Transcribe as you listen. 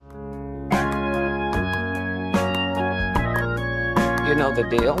You know the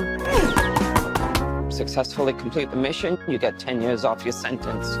deal. Successfully complete the mission, you get 10 years off your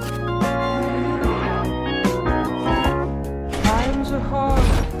sentence. Times are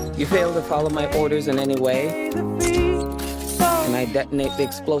hard. You fail to follow my orders in any way, and I detonate the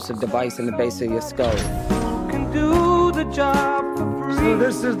explosive device in the base of your skull. Can do the job for free. So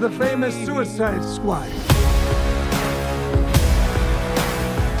this is the famous Suicide Squad.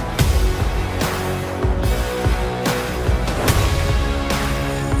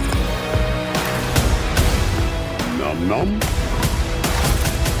 Nom.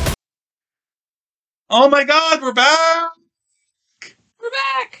 Oh my God, we're back! We're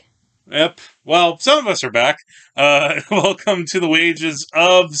back! Yep. Well, some of us are back. Welcome to the Wages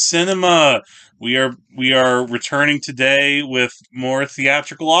of Cinema. We are returning today with more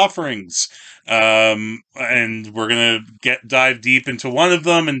theatrical offerings. And we're gonna dive deep into one of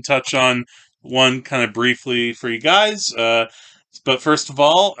them and touch on one kind of briefly for you guys. But first of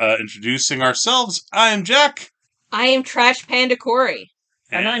all, introducing ourselves, I am Jack. I am Trash Panda Corey.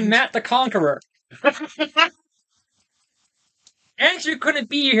 And I'm Matt the Conqueror. Andrew couldn't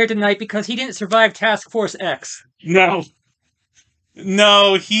be here tonight because he didn't survive Task Force X. No,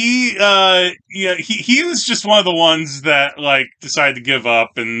 he was just one of the ones that decided to give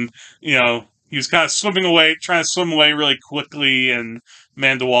up, and he was kind of trying to swim away really quickly, and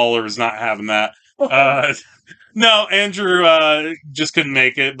Amanda Waller was not having that. No, Andrew just couldn't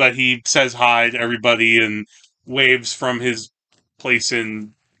make it, but he says hi to everybody and waves from his place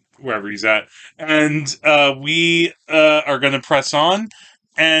in wherever he's at. And we are going to press on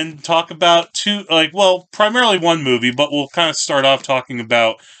and talk about primarily one movie, but we'll kind of start off talking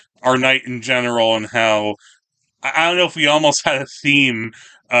about our night in general and how, I don't know if we almost had a theme,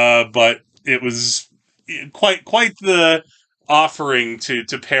 but it was quite the offering to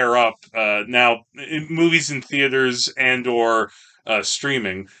pair up now movies in theaters and or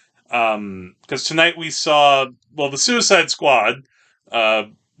streaming. Because tonight we saw, the Suicide Squad, the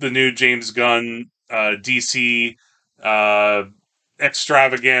new James Gunn DC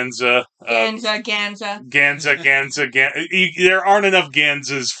extravaganza. Ganza. There aren't enough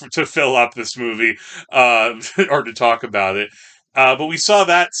Ganzas to fill up this movie or to talk about it. But we saw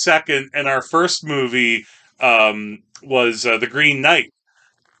that second, and our first movie was The Green Knight.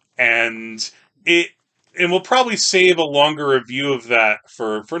 And we'll probably save a longer review of that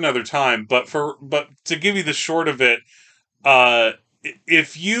for another time. But to give you the short of it,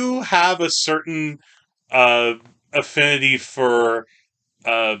 if you have a certain affinity for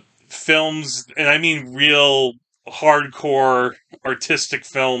films, and I mean real hardcore artistic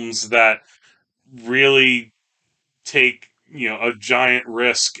films that really take a giant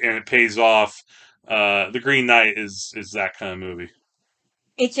risk and it pays off, The Green Knight is that kind of movie.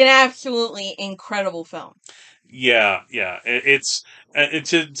 It's an absolutely incredible film. Yeah. It's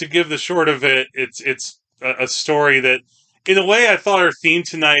to give the short of it. It's a story that, in a way, I thought our theme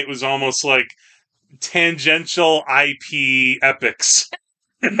tonight was almost like tangential IP epics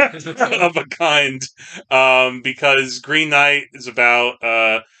of a kind, because Green Knight is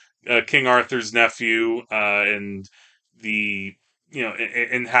about King Arthur's nephew, and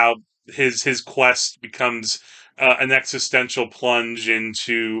and how his quest becomes an existential plunge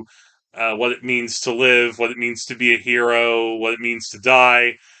into what it means to live, what it means to be a hero, what it means to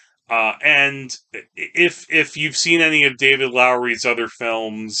die. And if you've seen any of David Lowery's other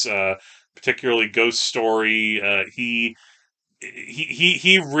films, particularly Ghost Story, he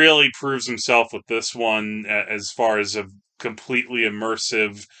really proves himself with this one as far as a completely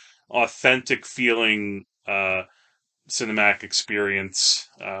immersive, authentic feeling cinematic experience.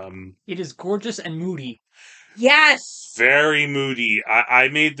 It is gorgeous and moody. Yes! Very moody. I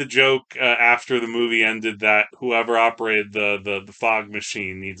made the joke after the movie ended that whoever operated the fog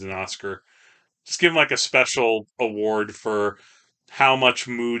machine needs an Oscar. Just give him a special award for how much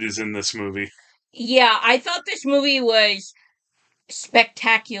mood is in this movie. Yeah, I thought this movie was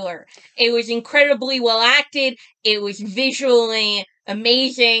spectacular. It was incredibly well acted. It was visually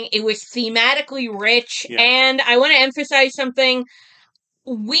amazing. It was thematically rich. Yeah. And I want to emphasize something.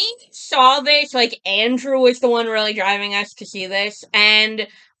 We saw this, Andrew was the one really driving us to see this, and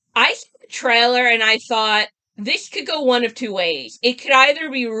I saw the trailer and I thought, this could go one of two ways. It could either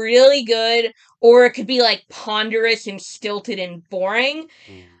be really good, or it could be, ponderous and stilted and boring.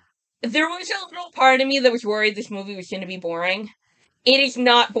 There was a little part of me that was worried this movie was going to be boring. It is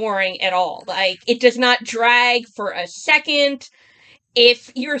not boring at all. It does not drag for a second.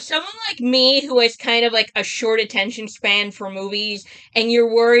 If you're someone like me who has kind of a short attention span for movies, and you're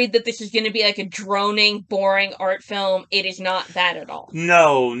worried that this is going to be a droning, boring art film, it is not that at all.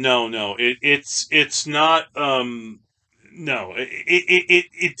 No. It's not no,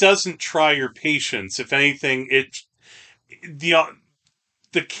 it doesn't try your patience. If anything, the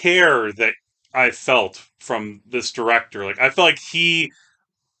the care that I felt from this director, like I felt like he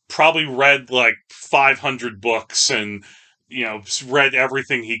probably read like 500 books and read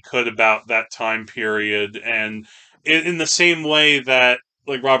everything he could about that time period, and in the same way that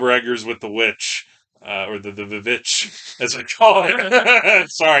like Robert Eggers with The Witch, or the Witch as I call it.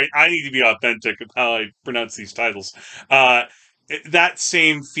 Sorry, I need to be authentic with how I pronounce these titles. That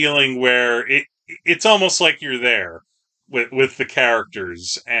same feeling where it's almost like you're there with the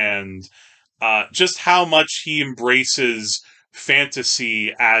characters, and just how much he embraces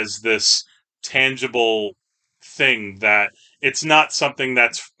fantasy as this tangible thing, that it's not something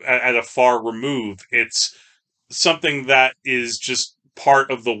that's at a far remove. It's something that is just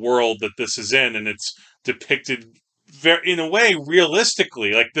part of the world that this is in, and it's depicted very, in a way,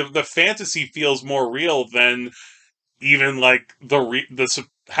 realistically. Like the fantasy feels more real than even like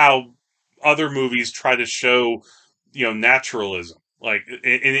how other movies try to show naturalism. Like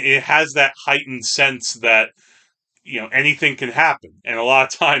it has that heightened sense that anything can happen, and a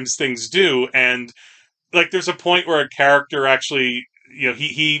lot of times things do. And like there's a point where a character actually,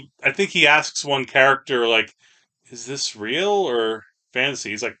 he I think he asks one character, like, is this real or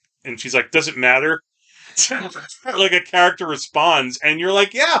fantasy? He's like, and she's like, does it matter? Like a character responds, and you're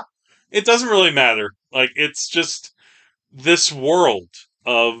like, yeah, it doesn't really matter. Like it's just this world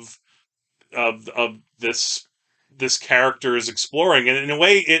of this character is exploring, and in a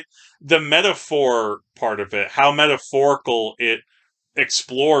way, the metaphor part of it, how metaphorical it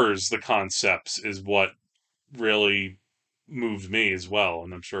explores the concepts, is what really moved me as well,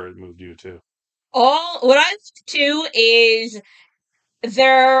 and I'm sure it moved you too. All what I like too is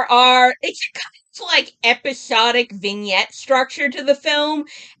there are it's kind of like episodic vignette structure to the film,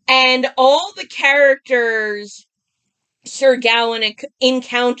 and all the characters Sir Gawain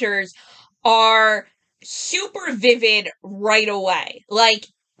encounters are super vivid right away. Like,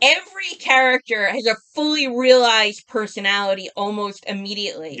 every character has a fully realized personality almost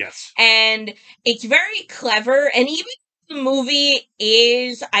immediately. Yes. And it's very clever, and even the movie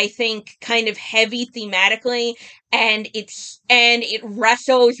is, I think, kind of heavy thematically, and it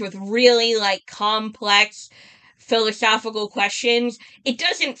wrestles with really like complex philosophical questions. It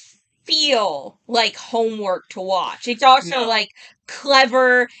doesn't feel like homework to watch. It's also like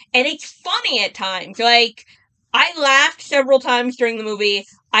clever, and it's funny at times. Like, I laughed several times during the movie.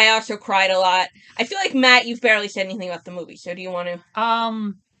 I also cried a lot. I feel like, Matt, you've barely said anything about the movie, so do you want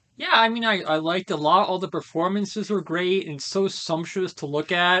to? Yeah, I mean, I liked a lot. All the performances were great and so sumptuous to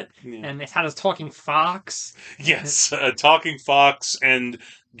look at. Yeah. And it had a talking fox. Yes, a talking fox and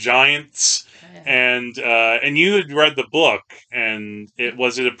giants, and you had read the book, and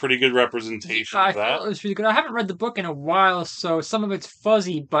was it a pretty good representation I of that? thought it was really good. I haven't read the book in a while, so some of it's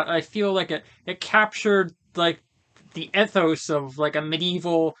fuzzy, but I feel like it captured like the ethos of like a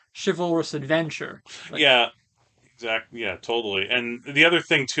medieval chivalrous adventure. Like, Yeah, exactly. Yeah, totally. And the other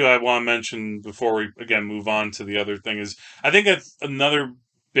thing too, I want to mention before we again move on to the other thing is, I think another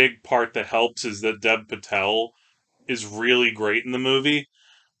big part that helps is that Dev Patel is really great in the movie.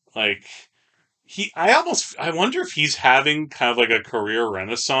 Like I wonder if he's having kind of like a career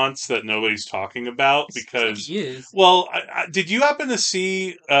renaissance that nobody's talking about, it seems like because, he is. well, did you happen to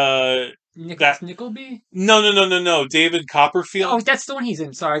see Nicholas Nickleby? No, David Copperfield? Oh, that's the one he's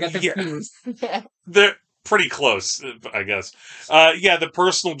in. Sorry, I got Yeah. confused. They're pretty close, I guess. Yeah, The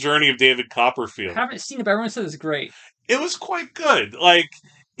Personal Journey of David I Copperfield. haven't seen it, but everyone says it's great. It was quite good. Like,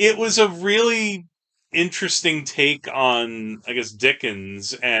 it was a really interesting take on, I guess,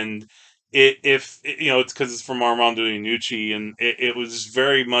 Dickens, and it's because it's from Armando Iannucci, and it was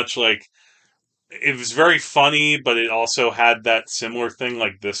very much like, it was very funny, but it also had that similar thing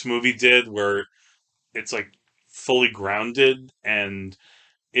like this movie did, where it's like fully grounded, and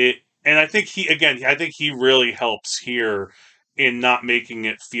I think I think he really helps here in not making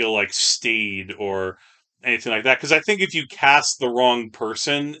it feel like stayed or anything like that. Because I think if you cast the wrong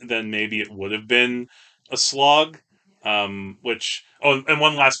person, then maybe it would have been a slog. And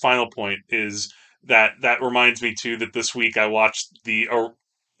one last final point is that reminds me too that this week I watched the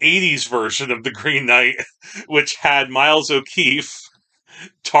 80s version of The Green Knight, which had Miles O'Keefe,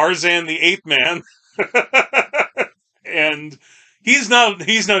 Tarzan the Ape Man, and he's no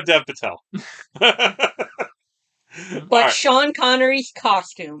Dev Patel. But Sean Connery's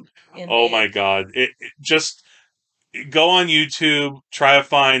costume. Oh my god. It just go on YouTube, try to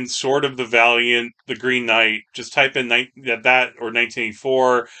find Sword of the Valiant, The Green Knight, just type in that or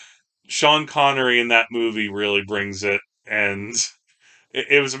 1984. Sean Connery in that movie really brings it, and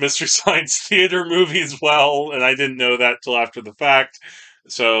it was a Mystery Science Theater movie as well, and I didn't know that till after the fact.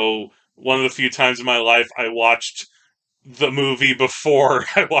 So one of the few times in my life I watched the movie before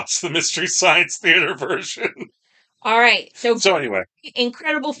I watched the Mystery Science Theater version. All right. So anyway,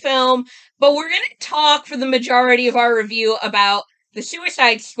 Incredible film, but we're going to talk for the majority of our review about The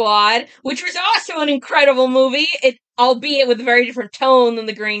Suicide Squad, which was also an incredible movie, albeit with a very different tone than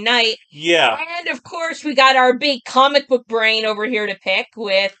The Green Knight. yeah. And of course, we got our big comic book brain over here to pick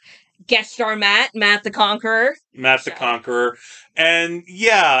with guest star Matt the Conqueror. Matt the Conqueror. And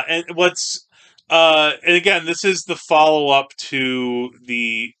yeah, and and again, this is the follow-up to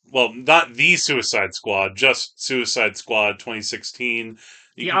not the Suicide Squad, just Suicide Squad 2016.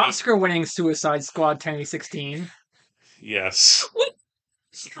 The Oscar-winning Suicide Squad 2016. Yes.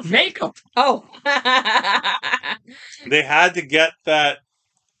 Makeup! Oh. They had to get that...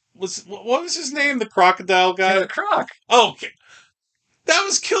 What was his name? The crocodile guy? Killer Croc. Oh, okay. That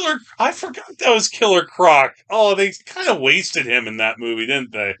was Killer... I forgot that was Killer Croc. Oh, they kind of wasted him in that movie,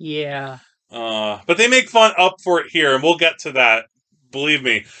 didn't they? Yeah. But they make fun up for it here, and we'll get to that. Believe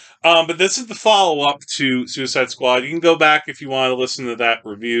me. But this is the follow-up to Suicide Squad. You can go back if you want to listen to that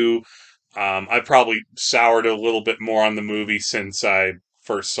review. I probably soured a little bit more on the movie since I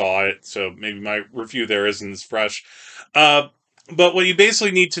first saw it, so maybe my review there isn't as fresh. But what you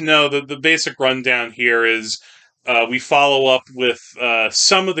basically need to know, the basic rundown here is we follow up with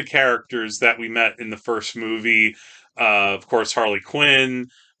some of the characters that we met in the first movie. Of course, Harley Quinn,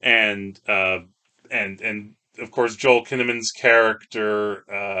 and of course Joel Kinnaman's character,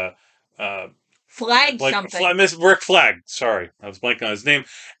 Rick Flag. Sorry, I was blanking on his name,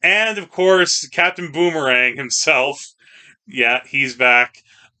 and of course Captain Boomerang himself. Yeah, he's back.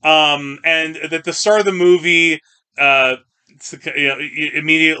 And at the start of the movie,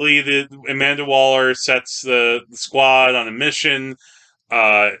 immediately Amanda Waller sets the squad on a mission.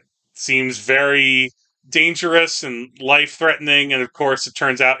 Seems very dangerous and life-threatening, and of course it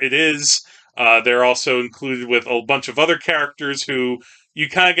turns out it is. They're also included with a bunch of other characters who you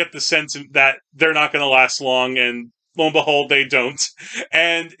kind of get the sense that they're not going to last long, and lo and behold, they don't.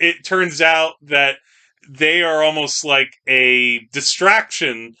 And it turns out that they are almost like a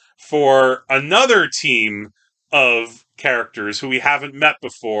distraction for another team of characters who we haven't met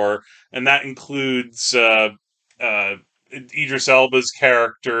before, and that includes Idris Elba's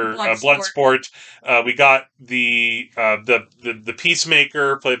character, Bloodsport. We got the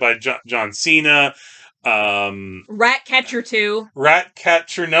Peacemaker, played by John Cena. Ratcatcher 2.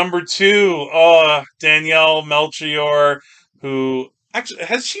 Ratcatcher number 2. Danielle Melchior, who actually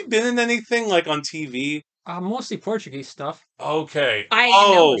has she been in anything like on TV? Mostly Portuguese stuff. Okay. I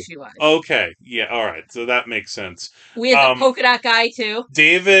didn't know who she was. Okay. Yeah. All right. So that makes sense. We have the polka dot guy too.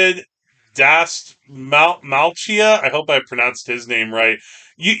 David Malchia. I hope I pronounced his name right.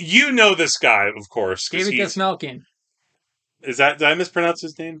 You know this guy, of course. David Desmalkin. Is that, did I mispronounce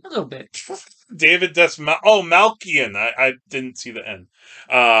his name? A little bit. David Malkian. I didn't see the N.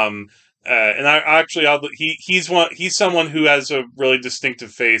 And I actually, he's someone who has a really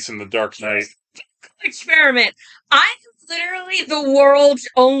distinctive face in The Dark Knight. Experiment. I'm literally the world's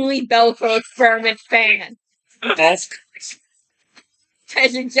only Belko Experiment fan. Has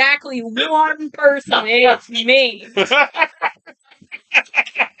exactly one person. It's me.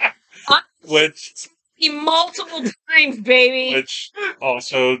 Which multiple times, baby. Which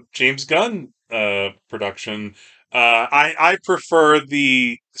also James Gunn production. I prefer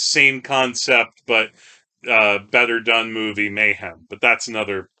the same concept but better done movie, Mayhem. But that's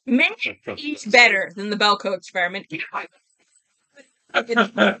another. Mayhem is better than the Belko Experiment.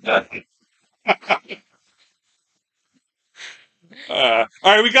 All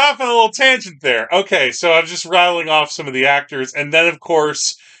right, we got off on a little tangent there. Okay, so I'm just rattling off some of the actors, and then of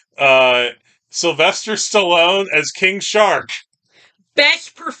course, Sylvester Stallone as King Shark.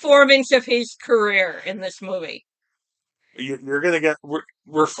 Best performance of his career in this movie. You're gonna get.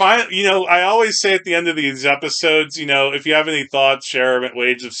 We're fine. I always say at the end of these episodes, if you have any thoughts, share them at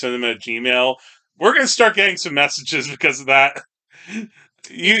wagesofcinema@gmail.com. We're gonna start getting some messages because of that.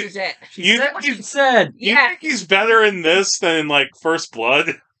 This is it. She said what she said. You think he's better in this than in like First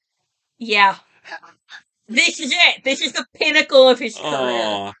Blood? Yeah. This is it. This is the pinnacle of his career.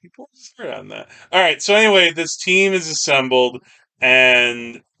 Oh, he pulls his hair on that. All right. So anyway, this team is assembled,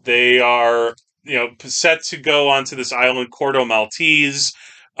 and they are, set to go onto this island, Cordo Maltese,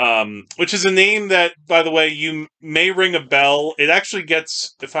 which is a name that, by the way, you may ring a bell. It actually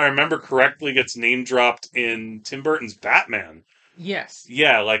gets, if I remember correctly, gets name dropped in Tim Burton's Batman. Yes.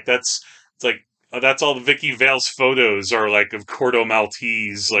 Yeah, that's all the Vicky Vale's photos are like of Cordo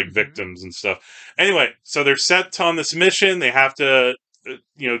Maltese victims and stuff. Anyway, so they're set on this mission. They have to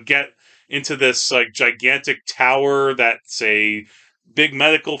get into this like gigantic tower that's a big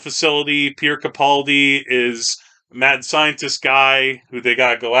medical facility. Pierre Capaldi is a mad scientist guy who they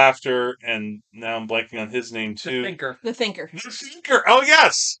gotta go after, and now I'm blanking on his name The too. Thinker. The Thinker. The Thinker. Oh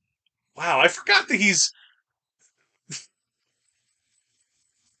yes. Wow, I forgot that he's.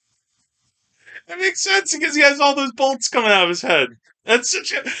 That makes sense because he has all those bolts coming out of his head. That's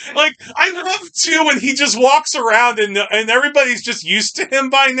such a like. I love too when he just walks around and everybody's just used to him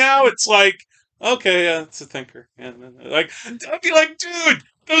by now. It's like, okay, yeah, it's a thinker. Yeah, like I'd be like, dude,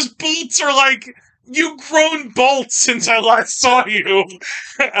 those bolts are like you grown bolts since I last saw you.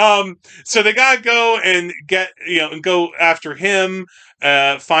 So they gotta go and and go after him.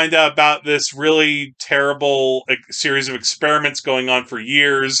 Find out about this really terrible series of experiments going on for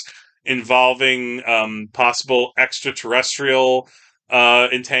years involving possible extraterrestrial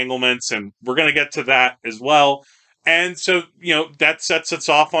entanglements, and we're going to get to that as well. And so, that sets us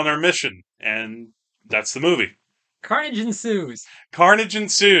off on our mission, and that's the movie. Carnage ensues. Carnage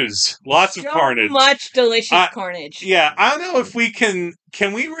ensues. Lots of carnage. So much delicious carnage. Yeah, I don't know if we can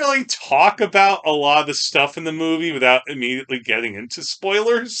we really talk about a lot of the stuff in the movie without immediately getting into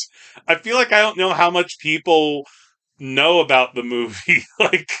spoilers? I feel like I don't know how much people know about the movie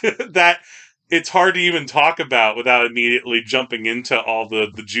like that. It's hard to even talk about without immediately jumping into all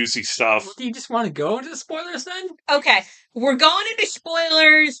the juicy stuff. Do you just want to go into the spoilers then? Okay, we're going into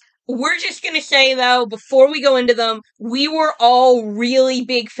spoilers. We're just going to say, though, before we go into them, we were all really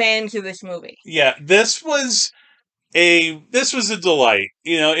big fans of this movie. Yeah, this was a delight.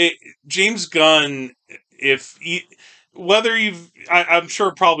 James Gunn, I'm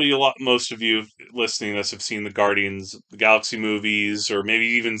sure probably most of you listening to this have seen the Guardians of the Galaxy movies, or maybe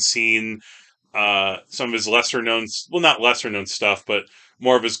even seen some of his not lesser known stuff, but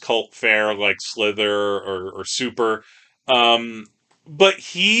more of his cult fare like Slither or Super. But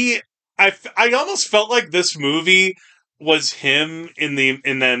I almost felt like this movie was him in the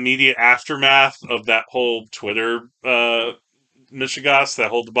immediate aftermath of that whole Twitter mishigas, that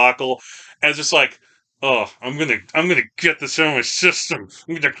whole debacle, as just like, oh, I'm gonna get this out of my system.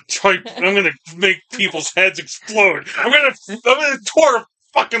 I'm gonna make people's heads explode. I'm gonna tore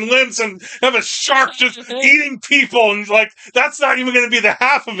fucking limbs and have a shark just eating people, and like that's not even gonna be the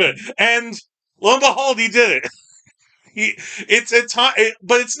half of it. And lo and behold, he did it.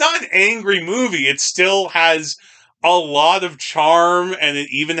 But it's not an angry movie. It still has a lot of charm, and it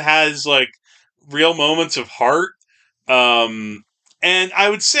even has like real moments of heart. And I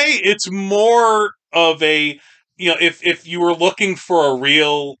would say it's more of a, if you were looking for a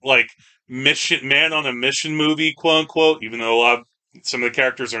real like man on a mission movie, quote unquote, even though some of the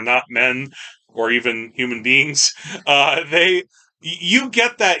characters are not men or even human beings, you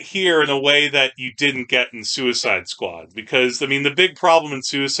get that here in a way that you didn't get in Suicide Squad. Because, I mean, the big problem in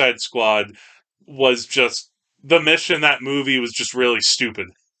Suicide Squad was just the mission in that movie was just really stupid.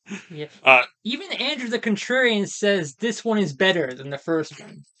 Yeah. Even Andrew the Contrarian says this one is better than the first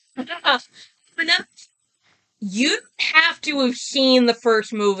one. You have to have seen the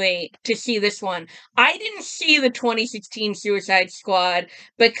first movie to see this one. I didn't see the 2016 Suicide Squad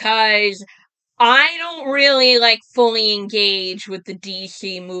because I don't really fully engage with the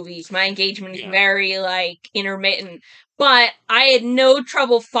DC movies. My engagement is very intermittent. But I had no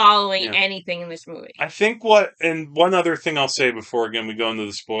trouble following anything in this movie. I think and one other thing I'll say before again we go into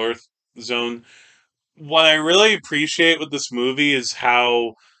the spoiler zone. What I really appreciate with this movie is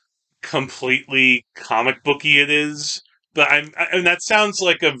how completely comic booky it is. But and that sounds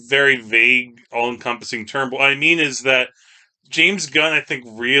like a very vague, all-encompassing term. But what I mean is that James Gunn, I think,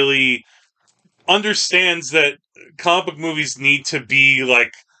 really understands that comic book movies need to be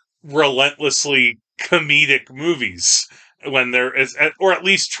relentlessly comedic movies when or at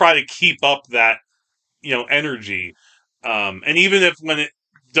least try to keep up that energy. And even if when it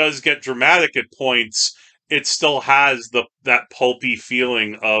does get dramatic at points, it still has that pulpy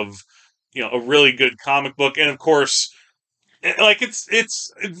feeling of a really good comic book. And of course,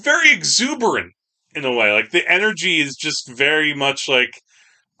 it's very exuberant in a way. Like the energy is just very much like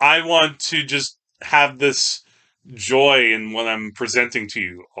I want to just have this joy in what I'm presenting to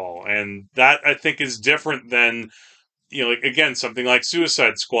you all. And that I think is different than, again, something like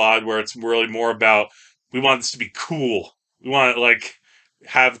Suicide Squad, where it's really more about, we want this to be cool. We want to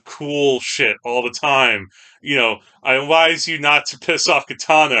have cool shit all the time. I advise you not to piss off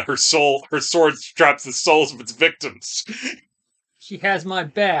Katana. Her sword straps the souls of its victims. She has my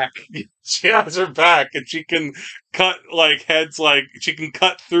back. She has her back, and she can cut heads. She can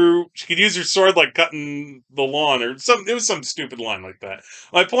cut through. She could use her sword cutting the lawn, or some. It was some stupid line like that.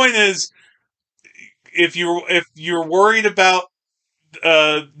 My point is, if you're worried about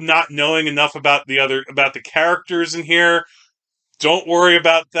not knowing enough about the characters in here, don't worry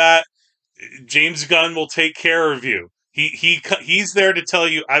about that. James Gunn will take care of you. He's there to tell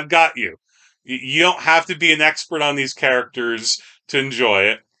you, I've got you. You don't have to be an expert on these characters to enjoy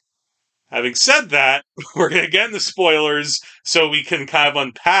it. Having said that, we're going to get into spoilers so we can kind of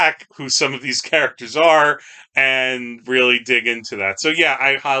unpack who some of these characters are and really dig into that. So yeah,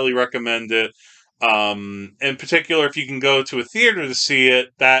 I highly recommend it. In particular, if you can go to a theater to see it,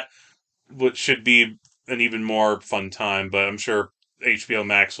 that should be an even more fun time, but I'm sure HBO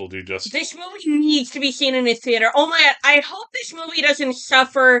Max will do just. This movie needs to be seen in a theater. Oh my god, I hope this movie doesn't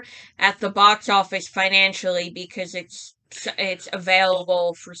suffer at the box office financially because it's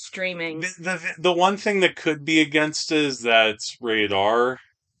available for streaming. The one thing that could be against it is that it's rated R,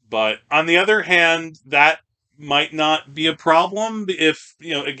 but on the other hand, that might not be a problem if,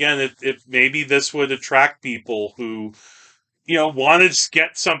 again, if maybe this would attract people who, want to just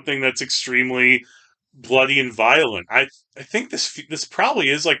get something that's extremely bloody and violent. I think this probably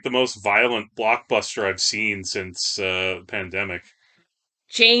is like the most violent blockbuster I've seen since the pandemic.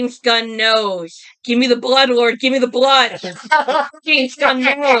 James Gunn knows. Give me the blood, Lord. Give me the blood. James Gunn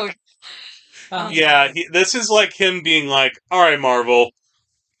knows. Yeah, this is like him being like, all right, Marvel,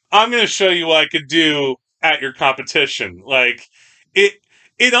 I'm going to show you what I could do at your competition. Like,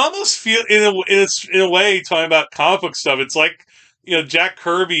 it almost feels, in a way, talking about comic book stuff, it's like, Jack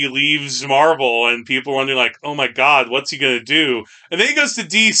Kirby leaves Marvel and people are wondering like, oh my god, what's he going to do? And then he goes to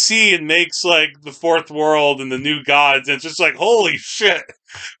DC and makes like the Fourth World and the New Gods. And it's just like, holy shit.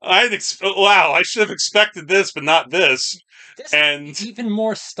 Wow, I should have expected this, but not this. And even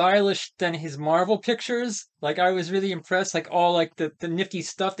more stylish than his Marvel pictures. Like, I was really impressed. Like, all like the nifty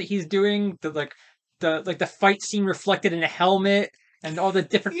stuff that he's doing. The fight scene reflected in a helmet. And all the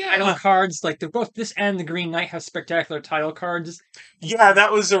different title cards, like both this and the Green Knight have spectacular title cards. Yeah,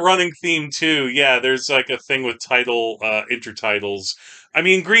 that was a running theme too. Yeah, there's like a thing with intertitles. I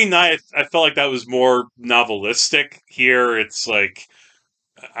mean, Green Knight, I felt like that was more novelistic. Here, it's like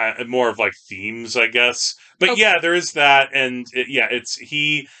more of like themes, I guess. But yeah, there is that, and it's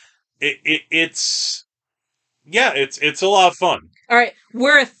a lot of fun. All right,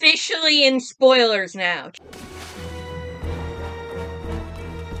 we're officially in spoilers now.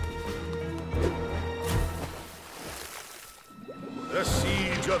 The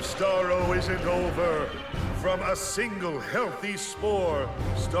siege of Starro isn't over. From a single healthy spore,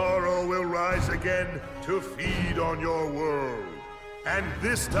 Starro will rise again to feed on your world. And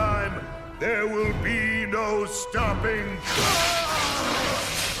this time, there will be no stopping.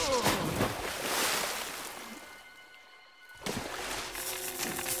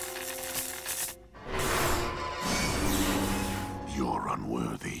 You're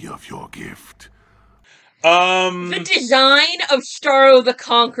unworthy of your gift. The design of Starro the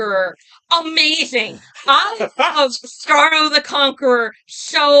Conqueror, amazing. I love Starro the Conqueror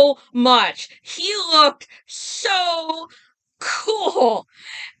so much. He looked so cool.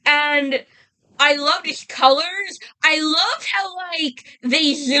 And I loved his colors. I loved how, like,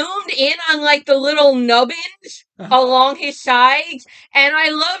 they zoomed in on, like, the little nubbins along his sides. And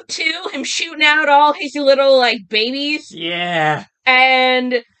I loved, too, him shooting out all his little, like, babies. Yeah.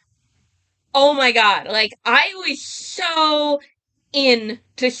 And oh my god, like, I was so into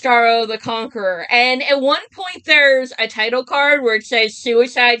Starro the Conqueror. And at one point there's a title card where it says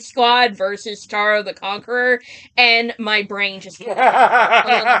Suicide Squad versus Starro the Conqueror, and my brain just because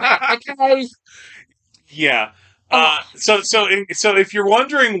yeah. So if you're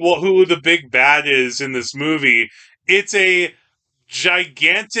wondering who the big bad is in this movie, it's a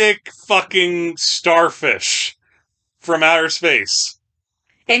gigantic fucking starfish from outer space.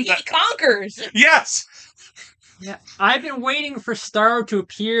 And he conquers. Yes. Yeah, I've been waiting for Starro to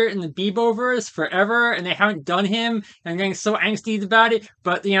appear in the Beboverse forever, and they haven't done him, and I'm getting so angsty about it.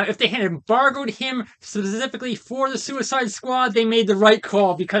 But, if they had embargoed him specifically for the Suicide Squad, they made the right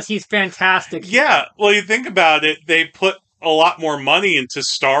call, because he's fantastic. Yeah, well, you think about it, they put a lot more money into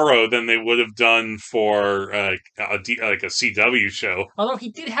Starro than they would have done for a CW show. Although he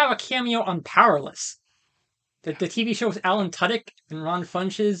did have a cameo on Powerless. The TV show with Alan Tudyk and Ron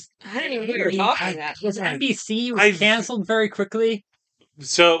Funches. I didn't even know you were talking about. NBC was canceled very quickly.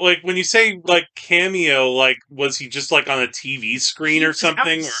 So, like, when you say, like, cameo, like, was he just, like, on a TV screen or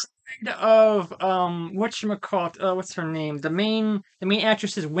something? Of, whatchamacallit, what's her name? The main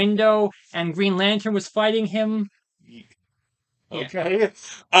actress's window, and Green Lantern was fighting him. Okay.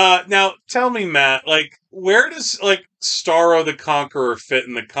 Now, tell me, Matt, like, where does, like, Starro the Conqueror fit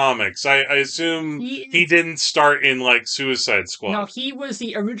in the comics? I assume he didn't start in, like, Suicide Squad. No, he was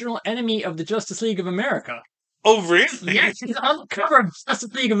the original enemy of the Justice League of America. Oh, really? Yes, he's on the cover of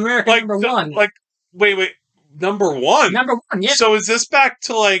Justice League of America #1. Wait, number one? #1, yeah. So is this back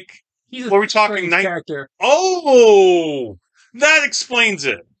to like, He's a what are we talking, character. Oh! That explains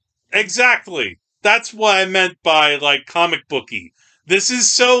it. Exactly. That's what I meant by, like, comic booky. This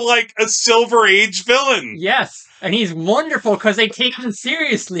is so, like, a Silver Age villain. Yes, and he's wonderful because they take him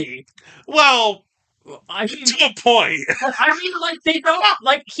seriously. Well, I mean, to a point. like, they don't,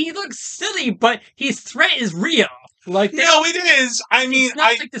 like, he looks silly, but his threat is real. Like, No, it is. I mean, it's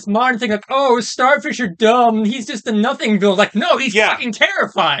not like this modern thing, like, oh, Starfish are dumb, he's just a nothing villain. Like, no, he's fucking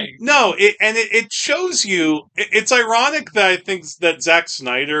terrifying. No, it shows you. It's ironic that I think that Zack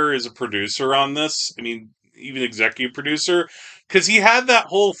Snyder is a producer on this. I mean, even executive producer, because he had that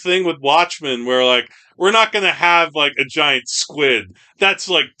whole thing with Watchmen where, like, we're not going to have, like, a giant squid. That's,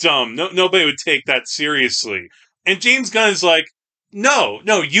 like, dumb. Nobody would take that seriously. And James Gunn is like, no,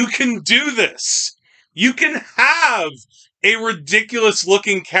 you can do this. You can have a ridiculous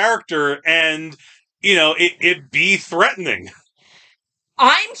looking character and, it be threatening.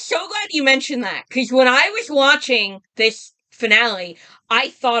 I'm so glad you mentioned that, because when I was watching this finale, I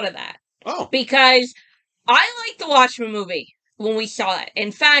thought of that. Oh. Because I liked the Watchmen movie when we saw it.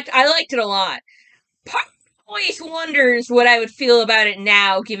 In fact, I liked it a lot. Part of me always wonders what I would feel about it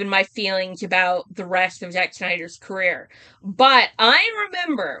now, given my feelings about the rest of Zack Snyder's career. But I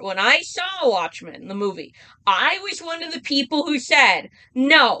remember when I saw Watchmen, the movie, I was one of the people who said,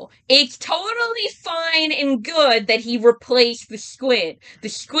 no, it's totally fine and good that he replaced the squid. The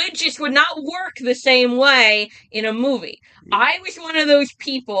squid just would not work the same way in a movie. I was one of those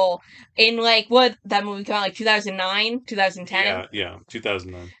people in, like, what, that movie came out, like, 2009, 2010? Yeah,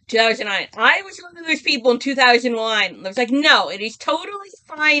 2009. 2009. I was one of those people in 2001 that was like, no, it is totally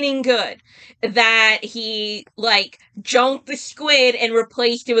fine and good that he, like, junked the squid and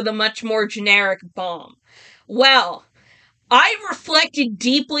replaced it with a much more generic bomb. Well, I reflected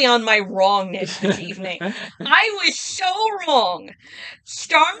deeply on my wrongness this evening. I was so wrong.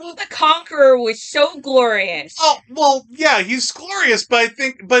 Star the Conqueror was so glorious. Oh, well, yeah, he's glorious, but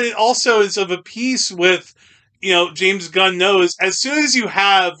it also is of a piece with, James Gunn knows, as soon as you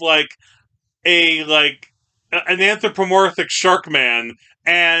have, like, an anthropomorphic shark man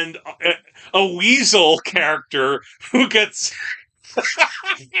and a weasel character who gets...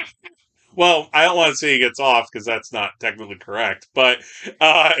 Well, I don't want to say he gets off because that's not technically correct, but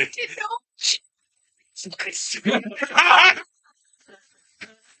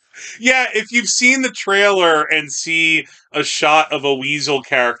yeah, if you've seen the trailer and see a shot of a weasel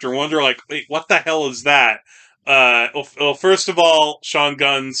character, wonder, like, wait, what the hell is that? Well, first of all, Sean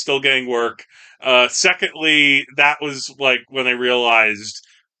Gunn still getting work. Secondly, that was like when I realized,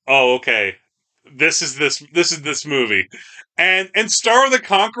 oh, okay, this is this movie. And Star of the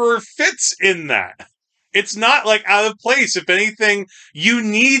Conqueror fits in that. It's not, like, out of place. If anything, you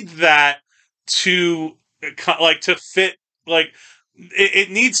need that to, like, to fit, like,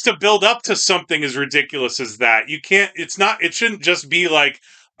 it needs to build up to something as ridiculous as that. It shouldn't just be, like,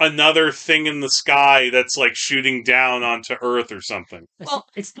 another thing in the sky that's, like, shooting down onto Earth or something. Well,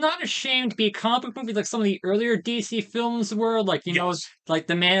 it's not a shame to be a comic book movie like some of the earlier DC films were, like, like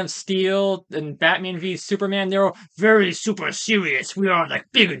the Man of Steel and Batman v Superman. They're all very super serious. We are, like,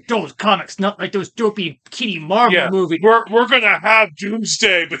 big adult comics, not like those dopey kiddie Marvel movies. We're gonna have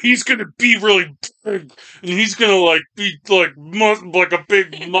Doomsday, but he's gonna be really big, and he's gonna, like, be like a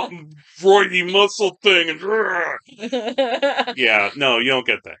big roidy muscle thing, and yeah, no, you don't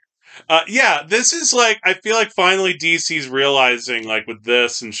get that. Yeah, this is, like, I feel like finally DC's realizing, like, with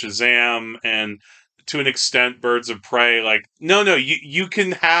this and Shazam and to an extent Birds of Prey, like, no, you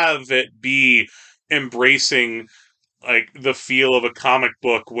can have it be embracing, like, the feel of a comic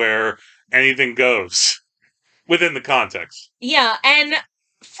book where anything goes within the context. Yeah, and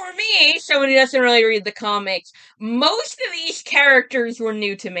for me, someone who doesn't really read the comics, most of these characters were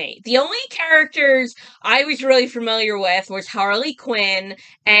new to me. The only characters I was really familiar with was Harley Quinn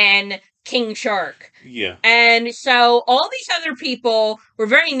and King Shark. Yeah. And so all these other people were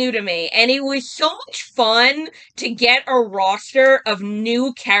very new to me, and it was so much fun to get a roster of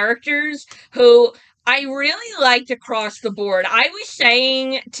new characters who I really liked across the board. I was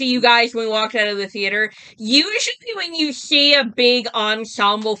saying to you guys when we walked out of the theater, usually when you see a big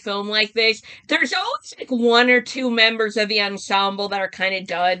ensemble film like this, there's always, like, one or two members of the ensemble that are kind of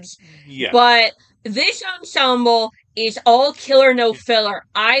duds. Yeah. But this ensemble is all killer, no filler.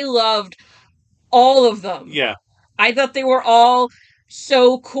 I loved all of them. Yeah. I thought they were all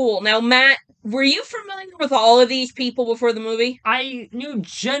so cool. Now, Matt, were you familiar with all of these people before the movie? I knew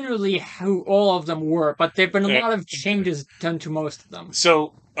generally who all of them were, but there have been a lot of changes done to most of them.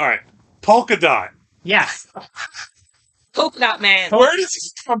 So, all right, Polka Dot. Yes. Polka Dot Man. Where does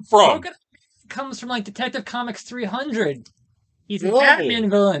this come from? Polka Dot Man comes from like Detective Comics 300. He's a Really? Batman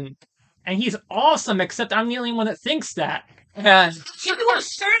villain. And he's awesome, except I'm the only one that thinks that. And He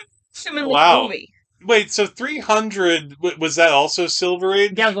was certain in the Wow. movie. Wait, so 300, was that also Silver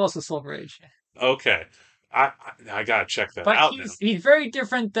Age? that was also Silver Age. Okay. I gotta check that But out now. he's very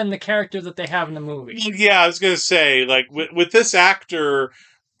different than the character that they have in the movie. Well, yeah, I was gonna say, like, with this actor,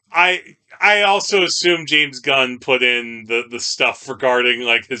 I also assume James Gunn put in the stuff regarding,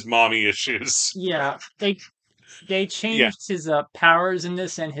 like, his mommy issues. Yeah, they changed his powers in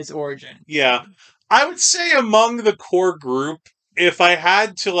this and his origin. Yeah. I would say among the core group, if I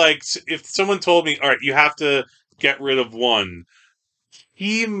had to, like, if someone told me, all right, you have to get rid of one,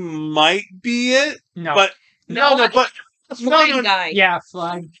 he might be it. No. But, no, but, The flying guy. Yeah,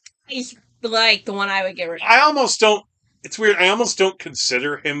 Flag. He's like the one I would get rid of. I almost don't, it's weird, I almost don't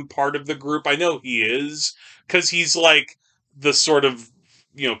consider him part of the group. I know he is, because he's, like, the sort of,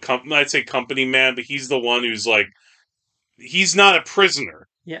 you know, I'd say company man, but he's the one who's, like, he's not a prisoner,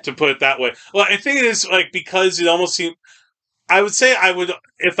 to put it that way. Well, I think it is, like, because it almost seemed, I would say I would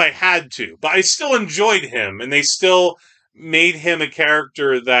if I had to, but I still enjoyed him, and they still made him a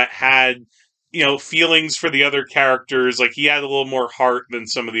character that had, you know, feelings for the other characters. Like, he had a little more heart than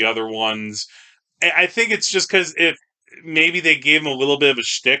some of the other ones. I think it's just because if maybe they gave him a little bit of a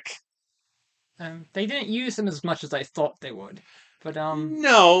shtick. They didn't use him as much as I thought they would. But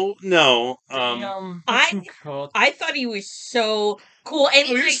no. I thought he was so cool, and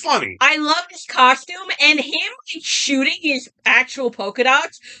he was funny. I loved his costume, and him like, shooting his actual polka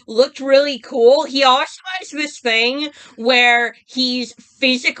dots looked really cool. He also has this thing where he's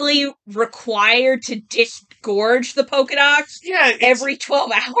physically required to disgorge the polka dots every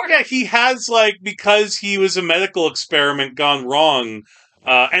 12 hours. Yeah, he has, like, because he was a medical experiment gone wrong.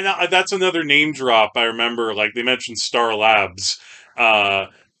 And that's another name drop. I remember, like, they mentioned Star Labs,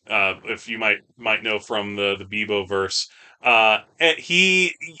 if you might know from the Bebo verse. And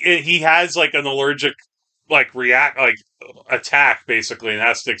he has, like, an allergic, like, attack, basically, and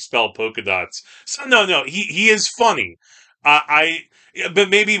has to expel polka dots. So no, he is funny. But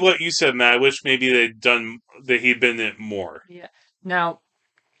maybe what you said, Matt, I wish maybe he'd been in it more. Yeah. Now,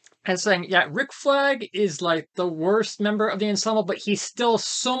 and saying, Rick Flag is like the worst member of the ensemble, but he's still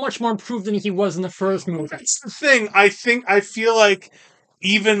so much more improved than he was in the first movie. That's the thing. I feel like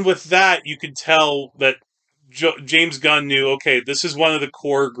even with that, you could tell that James Gunn knew, okay, this is one of the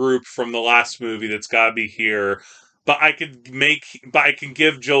core group from the last movie that's got to be here, but I can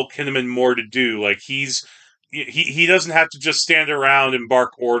give Joel Kinnaman more to do. Like, he doesn't have to just stand around and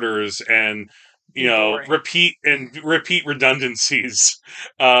bark orders and, you know, repeat redundancies.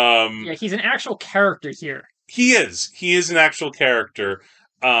 He's an actual character here. He is an actual character.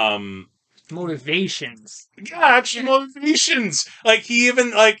 Motivations. Yeah, actual motivations. Like, he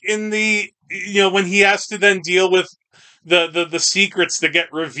even, like, in the, you know, when he has to then deal with the secrets that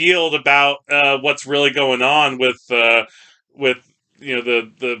get revealed about what's really going on with you know,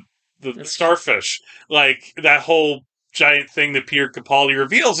 the starfish, like that whole giant thing that Peter Capaldi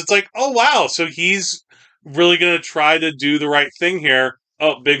reveals. It's like, oh wow, so he's really going to try to do the right thing here.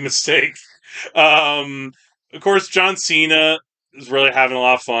 Oh, big mistake. Of course, John Cena is really having a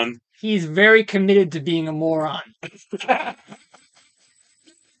lot of fun. He's very committed to being a moron.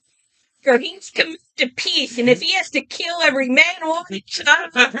 He's committed to peace, and if he has to kill every man, woman,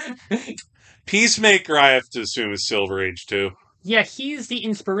 child. Peacemaker, I have to assume, is Silver Age too. Yeah, he's the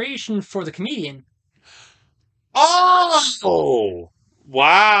inspiration for the comedian. Oh!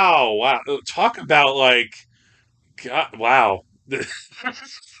 Wow. Talk about, like, God, wow.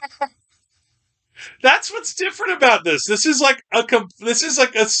 That's what's different about this. This is like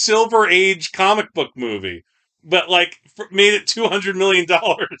a Silver Age comic book movie, but, like, made it $200 million.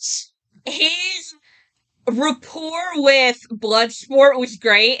 His rapport with Bloodsport was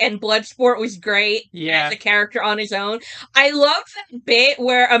great, and Bloodsport was great as a character on his own. I love that bit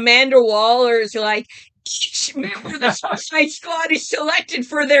where Amanda Waller is like, each member of the Suicide Squad is selected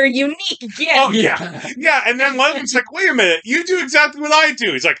for their unique gift. Oh, yeah. Yeah, and then one of them's like, wait a minute, you do exactly what I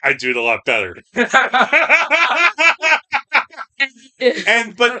do. He's like, I do it a lot better.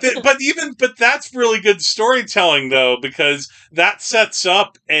 But that's really good storytelling, though, because that sets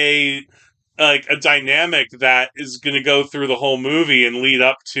up a dynamic that is going to go through the whole movie and lead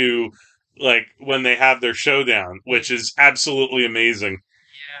up to, like, when they have their showdown, which is absolutely amazing.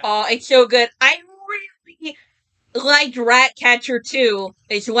 Oh, it's so good. I really liked Ratcatcher too,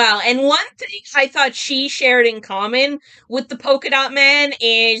 as well. And one thing I thought she shared in common with the Polka Dot Man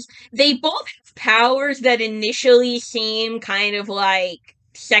is they both have powers that initially seem kind of like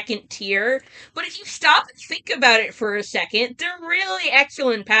second tier. But if you stop and think about it for a second, they're really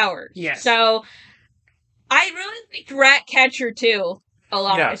excellent powers. Yes. So I really liked Ratcatcher too a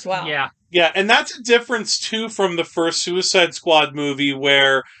lot Yeah. as well. Yeah. Yeah, and that's a difference too from the first Suicide Squad movie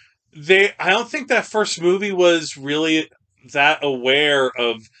where I don't think that first movie was really that aware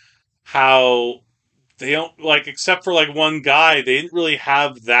of how they don't like except for like one guy, they didn't really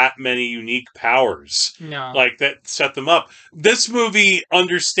have that many unique powers No. like that set them up. This movie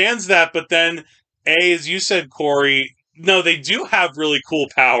understands that, but then as you said, Corey, no, they do have really cool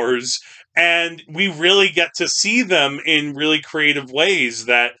powers, and we really get to see them in really creative ways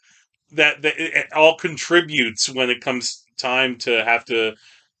that it all contributes when it comes time to have to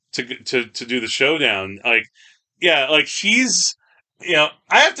do the showdown. Like, yeah, like she's, I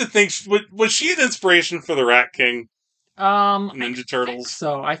have to think, was she an inspiration for the Rat King, I Ninja think Turtles?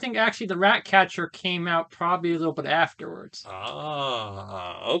 so. I think actually the Ratcatcher came out probably a little bit afterwards.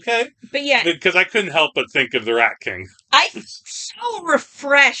 Ah, okay. But yeah, Because I couldn't help but think of the Rat King. I'm so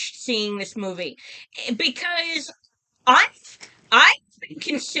refreshed seeing this movie because I've been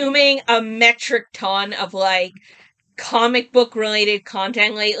consuming a metric ton of like comic book related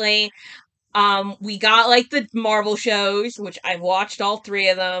content lately. We got like the Marvel shows, which I've watched all three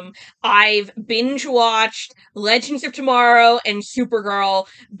of them. I've binge watched Legends of Tomorrow and Supergirl.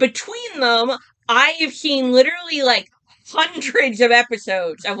 Between them, I have seen literally like hundreds of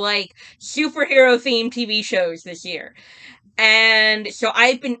episodes of like superhero themed TV shows this year. And so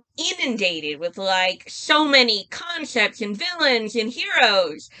I've been inundated with like so many concepts and villains and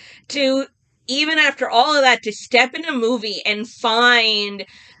heroes to even after all of that to step in a movie and find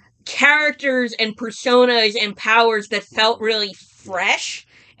characters and personas and powers that felt really fresh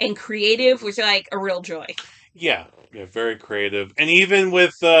and creative was like a real joy. Yeah, very creative. And even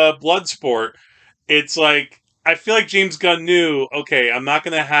with Bloodsport, it's like I feel like James Gunn knew, okay, I'm not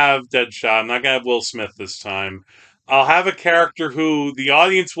going to have Deadshot. I'm not going to have Will Smith this time. I'll have a character who the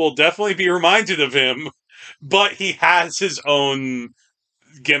audience will definitely be reminded of him, but he has his own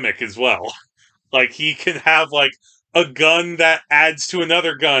gimmick as well. Like he can have like a gun that adds to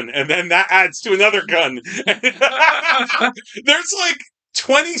another gun, and then that adds to another gun. There's like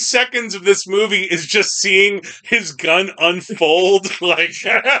 20 seconds of this movie is just seeing his gun unfold. Like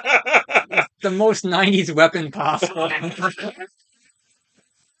The most 90s weapon possible.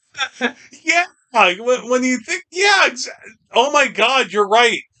 yeah, when you think, yeah, oh my god, you're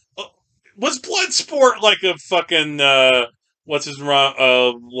right. Was Bloodsport like a fucking what's his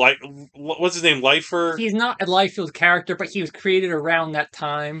what's his name, Lifer? He's not a Liefeld character, but he was created around that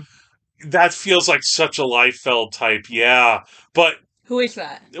time. That feels like such a Liefeld type, yeah. But Who is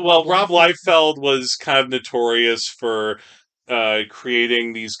that? well, Rob Liefeld was kind of notorious for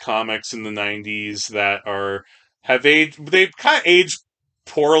creating these comics in the 90s that have aged. They've kind of aged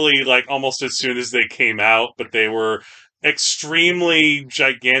poorly, like almost as soon as they came out, but they were extremely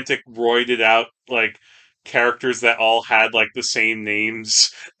gigantic, roided out, like characters that all had like the same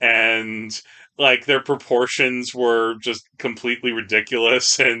names, and like their proportions were just completely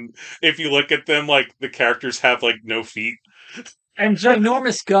ridiculous. And if you look at them, like the characters have like no feet. And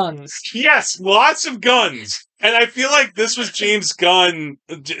ginormous guns. Yes, lots of guns. And I feel like this was James Gunn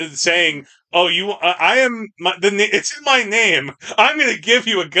saying, "Oh, I am it's in my name. I'm going to give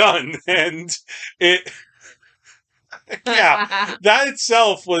you a gun." And it, yeah, that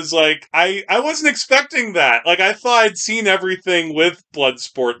itself was like I wasn't expecting that. Like I thought I'd seen everything with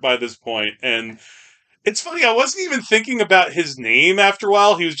Bloodsport by this point, and it's funny. I wasn't even thinking about his name after a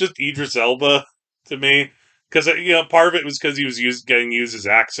while. He was just Idris Elba to me. Because part of it was because he was getting used his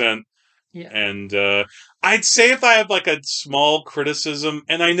accent, Yeah. And I'd say if I have like a small criticism,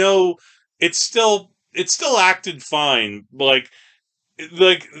 and I know it's still acted fine, but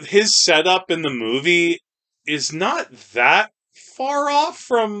like his setup in the movie is not that far off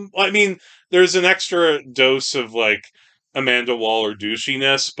from. I mean, there's an extra dose of like Amanda Waller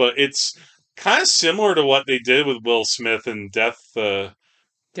douchiness, but it's kind of similar to what they did with Will Smith in Deadshot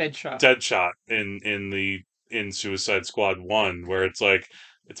in Suicide Squad 1, where it's like,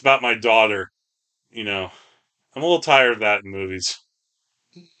 it's about my daughter, I'm a little tired of that in movies.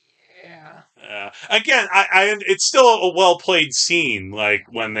 Yeah. Again, it's still a well-played scene, like,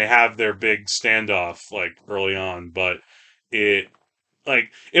 when they have their big standoff, like, early on, but if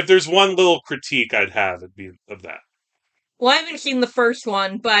there's one little critique I'd have, it'd be of that. Well, I haven't seen the first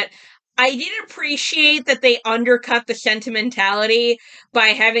one, but I did appreciate that they undercut the sentimentality by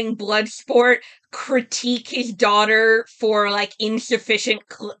having Bloodsport critique his daughter for like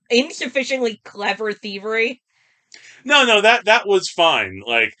insufficiently clever thievery. No, that was fine.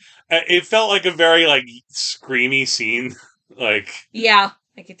 Like, it felt like a very like screamy scene. Like, Yeah.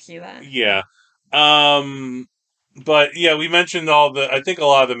 I could see that. Yeah. But yeah, we mentioned I think a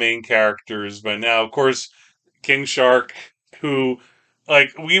lot of the main characters, but now, of course, King Shark, who,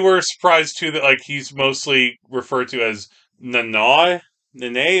 like, we were surprised too that, like, he's mostly referred to as Nanae?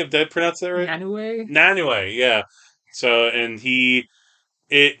 Nanae, did I pronounce that right? Anyway, Nanue, yeah. So, and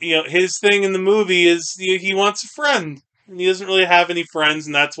his thing in the movie is he wants a friend, and he doesn't really have any friends,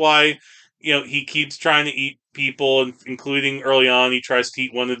 and that's why, he keeps trying to eat people, including early on, he tries to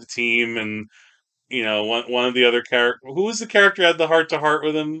eat one of the team, and, one of the other character. Who was the character who had the heart to heart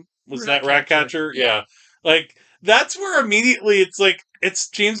with him? Was that Ratcatcher? Yeah. Like, that's where immediately it's like, it's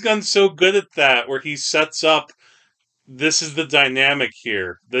James Gunn so good at that, where he sets up, this is the dynamic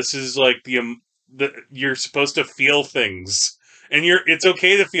here. This is like you're supposed to feel things, and it's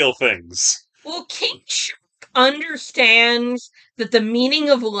okay to feel things. Well, King Shark understands that the meaning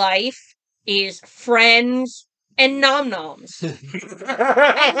of life is friends and nom noms.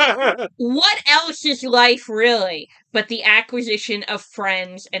 What else is life really but the acquisition of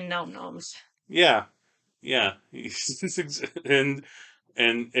friends and nom noms? Yeah, yeah. and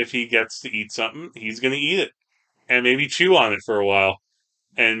if he gets to eat something, he's gonna eat it, and maybe chew on it for a while,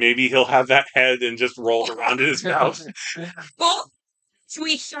 and maybe he'll have that head and just roll around in his mouth. Well,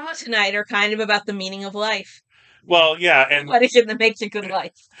 we saw tonight are kind of about the meaning of life. Well, yeah, and what is it that makes a good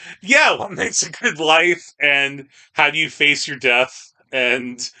life? Yeah, what makes a good life, and how do you face your death?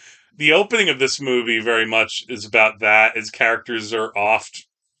 And the opening of this movie very much is about that, as characters are offed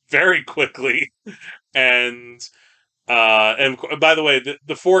very quickly, and by the way,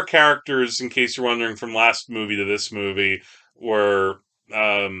 the four characters, in case you're wondering, from last movie to this movie, were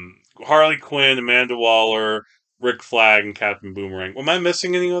Harley Quinn, Amanda Waller, Rick Flag, and Captain Boomerang. Am I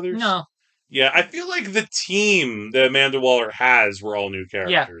missing any others? No. Yeah, I feel like the team that Amanda Waller has were all new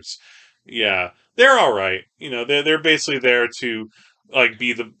characters. Yeah, they're all right. They're basically there to, like,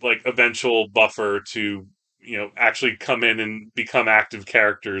 be the, like, eventual buffer to, actually come in and become active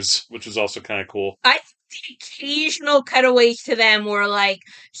characters, which is also kind of cool. I think the occasional cutaways to them were, like,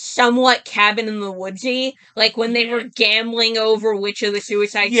 somewhat Cabin in the Woodsy, like when they were gambling over which of the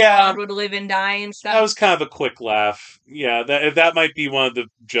Suicide Squad would live and die and stuff. That was kind of a quick laugh. Yeah, that might be one of the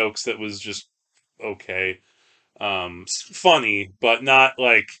jokes that was just okay. Funny, but not,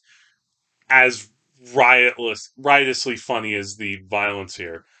 like, as riotously funny as the violence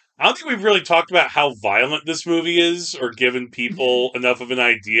here. I don't think we've really talked about how violent this movie is, or given people enough of an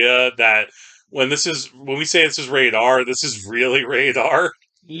idea that when we say this is rated R, this is really rated R.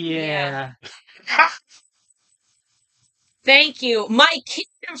 Yeah. Thank you. My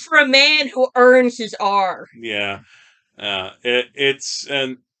kingdom for a man who earns his R. Yeah. It's,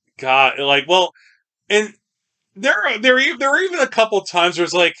 and God, like, well, and there were even a couple times where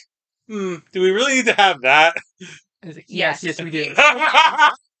it's like, do we really need to have that? Yes, we do.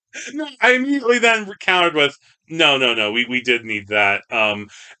 No, I immediately then countered with, no, we did need that. And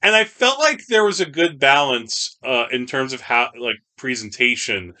I felt like there was a good balance in terms of how, like,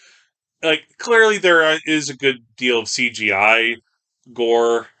 presentation. Like, clearly there is a good deal of CGI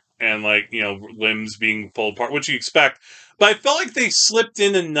gore and, like, limbs being pulled apart, which you expect. But I felt like they slipped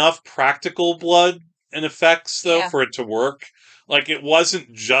in enough practical blood and effects, though, for it to work. Like, it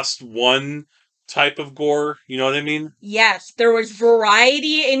wasn't just one type of gore, you know what I mean? Yes, there was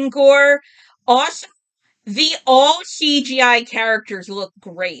variety in gore. Also, the all CGI characters look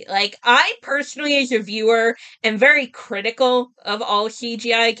great. Like, I personally, as a viewer, am very critical of all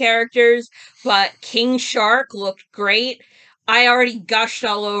CGI characters, but King Shark looked great. I already gushed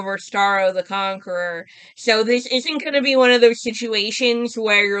all over Starro the Conqueror, so this isn't going to be one of those situations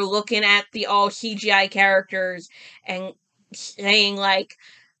where you're looking at the all CGI characters and saying, like,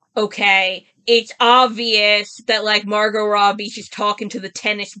 okay, it's obvious that, like, Margot Robbie's just talking to the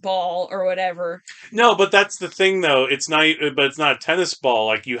tennis ball or whatever. No, but that's the thing, though. It's not a tennis ball.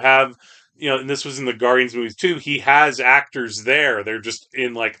 Like, you have, and this was in the Guardians movies too. He has actors there. They're just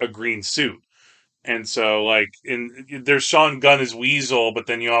in, like, a green suit. And so, like, there's Sean Gunn as Weasel, but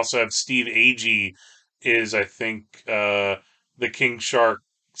then you also have Steve Agee is, I think, the King Shark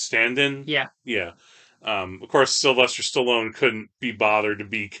stand-in. Yeah. Yeah. Of course, Sylvester Stallone couldn't be bothered to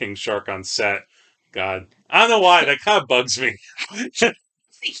be King Shark on set. God. I don't know why. That kind of bugs me.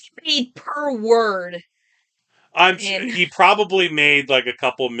 He paid per word. I'm sure he probably made, like, a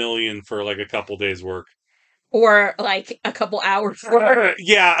couple million for, like, a couple days' work. Or, like, a couple hours work.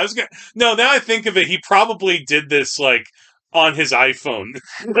 Yeah, no, now I think of it, he probably did this, like, on his iPhone.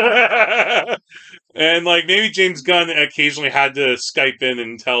 And, like, maybe James Gunn occasionally had to Skype in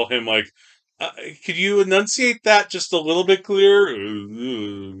and tell him, like, could you enunciate that just a little bit clearer?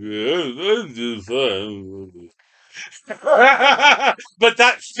 But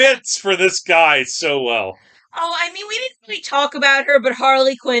that fits for this guy so well. Oh, I mean, we didn't really talk about her, but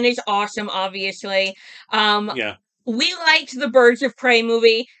Harley Quinn is awesome, obviously. Um, Yeah. we liked the Birds of Prey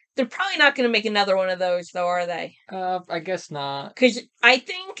movie. They're probably not going to make another one of those, though, are they? I guess not. Because I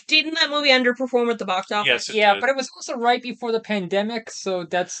think, didn't that movie underperform at the box office? Yes, it Yeah, did. but it was also right before the pandemic, so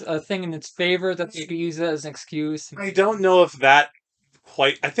that's a thing in its favor that they could use it as an excuse. I don't know if that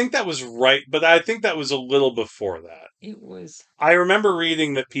quite. I think that was right, but I think that was a little before that. It was. I remember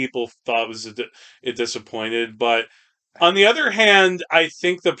reading that people thought it disappointed, but on the other hand, I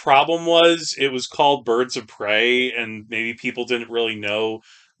think the problem was it was called Birds of Prey, and maybe people didn't really know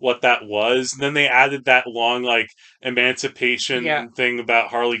what that was. And then they added that long emancipation Yeah. thing about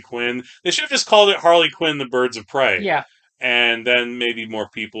Harley Quinn. They should have just called it Harley Quinn: The Birds of Prey. Yeah. And then maybe more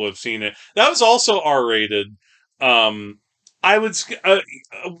people have seen it. That was also R rated. Um, I would.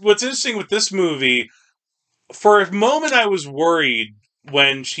 What's interesting with this movie, for a moment, I was worried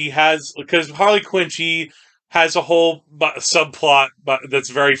when she has, because Harley Quinn, she has a whole subplot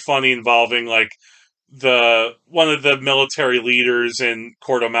that's very funny involving like the one of the military leaders in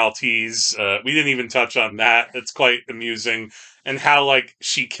Corto Maltese. We didn't even touch on that. It's quite amusing, and how like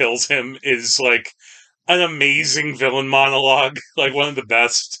she kills him is like an amazing villain monologue, like one of the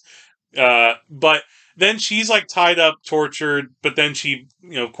best. But then she's like tied up, tortured, but then she,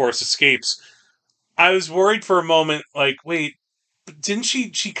 of course, escapes. I was worried for a moment, like, wait, didn't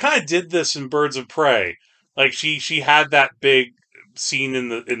she? She kind of did this in Birds of Prey. Like she had that big scene in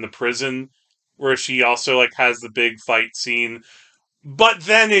the prison where she also like has the big fight scene, but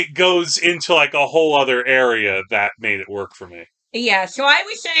then it goes into like a whole other area that made it work for me. Yeah, so I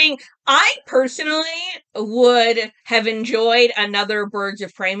was saying, I personally would have enjoyed another Birds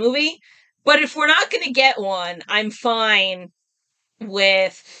of Prey movie, but if we're not going to get one, I'm fine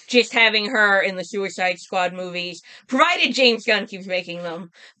with just having her in the Suicide Squad movies, provided James Gunn keeps making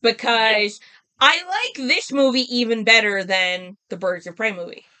them, because I like this movie even better than the Birds of Prey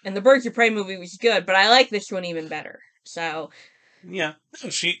movie. And the Birds of Prey movie was good, but I like this one even better. So, Yeah,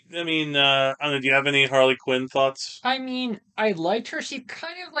 I mean, I don't know. Do you have any Harley Quinn thoughts? I mean, I liked her. She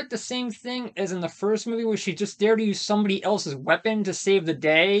kind of like the same thing as in the first movie where she's just there to use somebody else's weapon to save the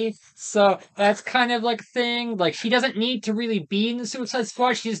day. So that's kind of like a thing. Like, she doesn't need to really be in the Suicide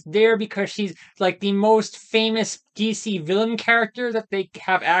Squad. She's there because she's like the most famous DC villain character that they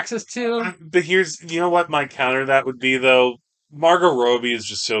have access to. But you know what my counter to that would be though. Margot Robbie is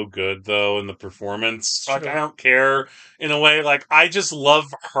just so good though in the performance. Like I don't care in a way. Like I just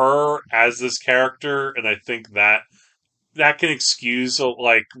love her as this character, and I think that can excuse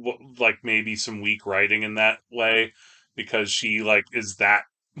like maybe some weak writing in that way, because she like is that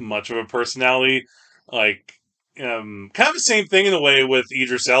much of a personality. Like kind of the same thing in a way with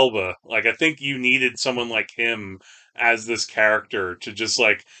Idris Elba. Like I think you needed someone like him as this character to just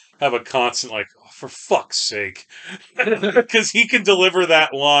like have a constant like, oh, for fuck's sake, because he can deliver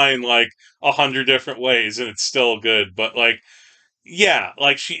that line like 100 different ways and it's still good. But like, yeah,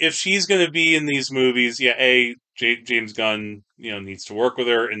 like if she's going to be in these movies, yeah, James Gunn, needs to work with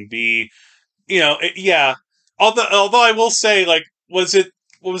her, and B, yeah. Although I will say, like, was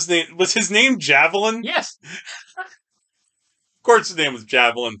his name Javelin? Yes. Of course, his name was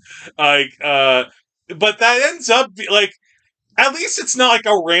Javelin. Like, but that ends up like, at least it's not like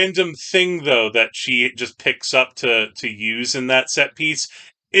a random thing though that she just picks up to use in that set piece.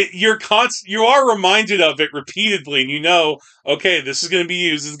 You are reminded of it repeatedly, and okay, this is going to be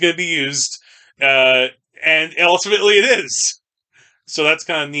used. This is going to be used, and ultimately it is. So that's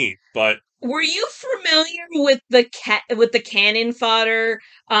kind of neat. But were you familiar with the cannon fodder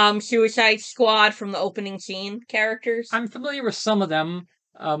Suicide Squad from the opening scene characters? I'm familiar with some of them,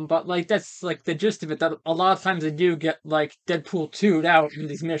 but like that's like the gist of it. That a lot of times they do get like Deadpool 2'd out in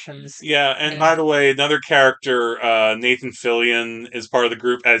these missions. Yeah, and by the way, another character, Nathan Fillion, is part of the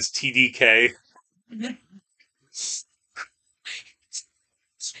group as TDK.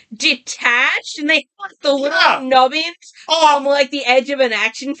 Detached, and they have the little nubbins on like the edge of an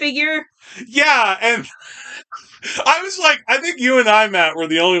action figure. Yeah, and I was like, I think you and I, Matt, were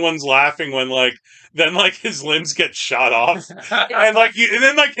the only ones laughing when then his limbs get shot off, and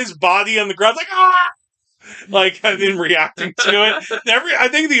then his body on the ground, like and then reacting to it. I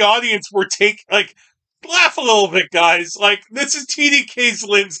think the audience were laugh a little bit, guys. Like, this is TDK's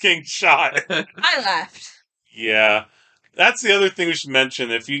limbs getting shot. I laughed. Yeah. That's the other thing we should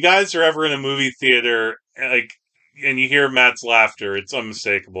mention. If you guys are ever in a movie theater, and you hear Matt's laughter, it's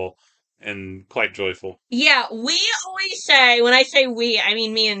unmistakable and quite joyful. Yeah, we always say, when I say we, I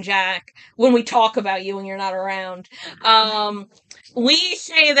mean me and Jack, when we talk about you when you're not around, we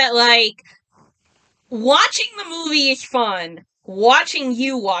say that, like, watching the movie is fun. Watching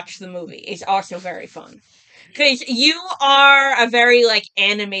you watch the movie is also very fun. Because you are a very, like,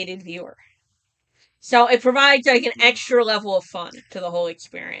 animated viewer. So it provides, like, an extra level of fun to the whole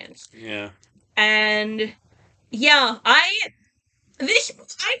experience. Yeah. And, yeah, this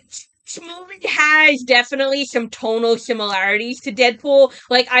movie has definitely some tonal similarities to Deadpool.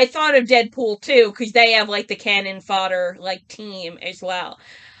 Like, I thought of Deadpool too, because they have, like, the cannon fodder, like, team as well.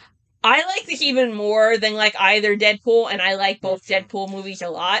 I like this even more than, like, either Deadpool, and I like both Deadpool movies a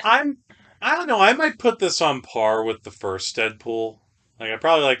lot. I don't know. I might put this on par with the first Deadpool. Like I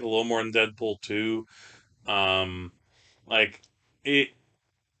probably like it a little more than Deadpool 2. Um, like it.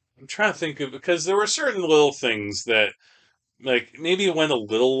 I'm trying to think of because there were certain little things that like maybe it went a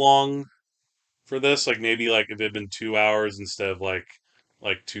little long for this. Like maybe like if it had been 2 hours instead of like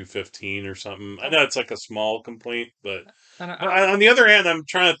 2:15 or something. I know it's like a small complaint, but on the other hand, I'm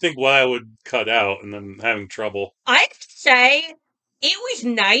trying to think what I would cut out, and I'm having trouble. I have to say, it was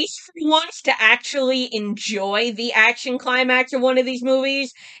nice for once to actually enjoy the action climax of one of these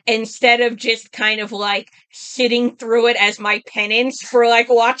movies instead of just kind of like sitting through it as my penance for like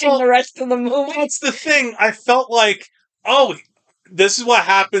watching the rest of the movie. That's the thing. I felt like, oh, this is what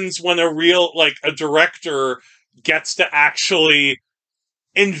happens when a director gets to actually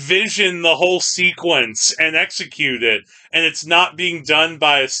envision the whole sequence and execute it, and it's not being done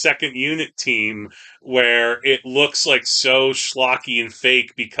by a second unit team where it looks like so schlocky and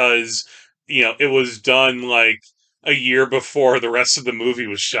fake because it was done like a year before the rest of the movie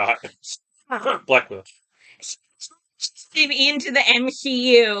was shot. Black Widow. Into the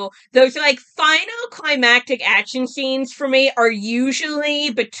MCU, those like final climactic action scenes for me are usually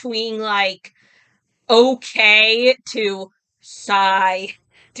between like okay to sigh.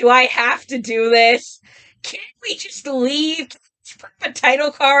 Do I have to do this? Can't we just leave? A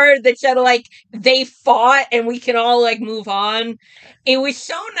title card that said like they fought and we can all like move on. It was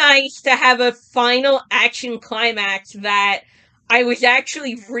so nice to have a final action climax that I was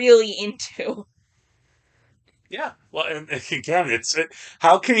actually really into. Yeah, well, and again,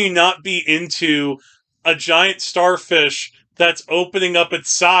 how can you not be into a giant starfish that's opening up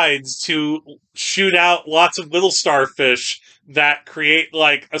its sides to shoot out lots of little starfish that create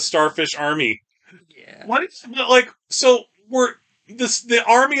like a starfish army? Yeah. What is like? So were the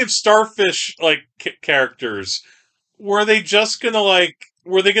army of starfish like characters? Were they just gonna like?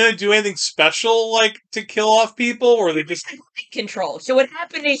 Were they gonna do anything special like to kill off people, or were they just control? So what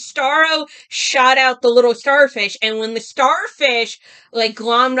happened is Starro shot out the little starfish, and when the starfish like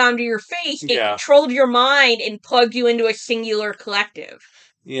glommed onto your face, it controlled your mind and plugged you into a singular collective.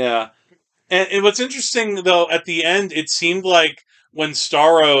 Yeah. And what's interesting though, at the end, it seemed like when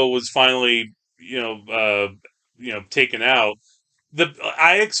Starro was finally, taken out,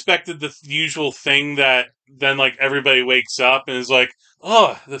 I expected the usual thing that then like everybody wakes up and is like,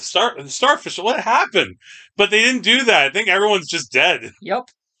 oh, the starfish, what happened? But they didn't do that. I think everyone's just dead. Yep.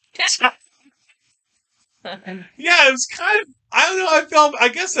 Yeah, it was kind of, I don't know, I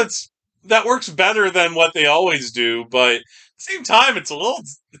guess that works better than what they always do, but at the same time, it's a little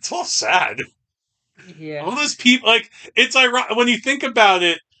sad. Yeah. All those people, like, it's ironic when you think about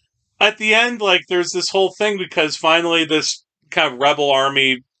it. At the end, like, there's this whole thing because finally this kind of rebel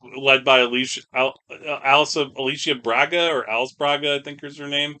army led by Alicia Braga or Alice Braga, I think is her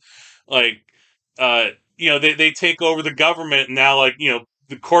name. Like, they take over the government and now, like,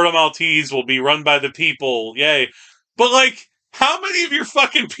 the Corto Maltese will be run by the people. Yay. But, like, how many of your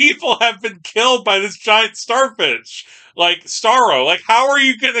fucking people have been killed by this giant starfish? Like, Starro. Like, how are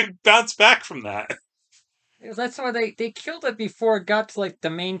you going to bounce back from that? That's why they killed it before it got to like the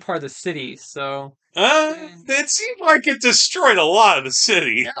main part of the city. So it seemed like it destroyed a lot of the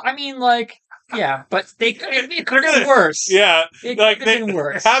city. I mean, like, yeah, but it could have been worse. Yeah, it like could have been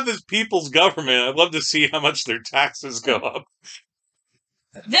worse. Have this people's government. I'd love to see how much their taxes go up.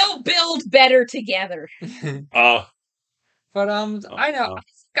 They'll build better together. But I know.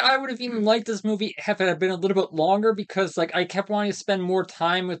 I would have even liked this movie if it had been a little bit longer because, like, I kept wanting to spend more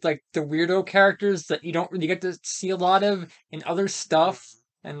time with, like, the weirdo characters that you don't really get to see a lot of in other stuff.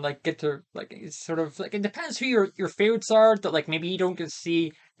 And, like, get to, like, it's sort of, like, it depends who your favorites are that, like, maybe you don't get to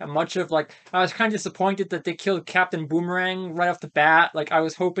see that much of. Like, I was kind of disappointed that they killed Captain Boomerang right off the bat. Like, I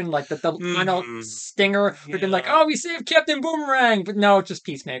was hoping, like, that the final stinger would have been like, oh, we saved Captain Boomerang! But no, it's just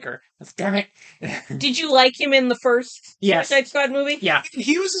Peacemaker. Damn it. Did you like him in the first Suicide Squad movie? Yeah.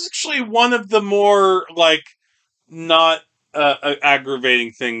 He was actually one of the more, like, not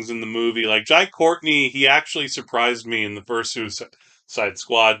aggravating things in the movie. Like, Jai Courtney, he actually surprised me in the first Suicide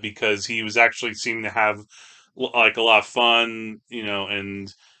Squad because he was actually seeming to have like a lot of fun,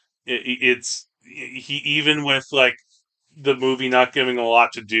 and it's he even with like the movie not giving a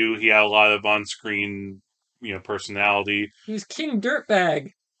lot to do, he had a lot of on screen personality. He was King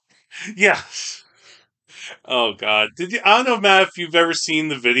Dirtbag. Yeah. Oh God. Did you? I don't know, Matt, if you've ever seen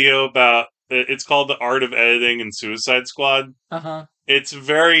the video about. It's called The Art of Editing in Suicide Squad. Uh huh. It's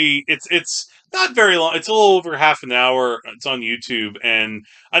not very long. It's a little over half an hour. It's on YouTube, and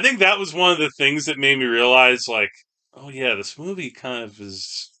I think that was one of the things that made me realize, like, oh yeah, this movie kind of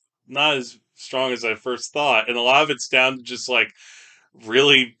is not as strong as I first thought, and a lot of it's down to just like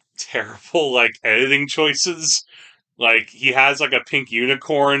really terrible like editing choices. Like he has like a pink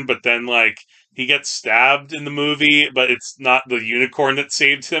unicorn, but then like he gets stabbed in the movie, but it's not the unicorn that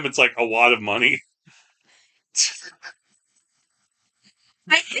saved him. It's like a lot of money.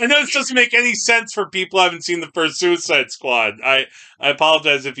 I know this doesn't make any sense for people who haven't seen the first Suicide Squad. I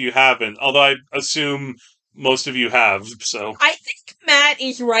apologize if you haven't, although I assume most of you have. So I think Matt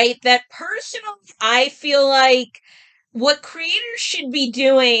is right that personally, I feel like what creators should be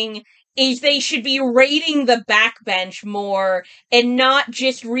doing is they should be rating the backbench more and not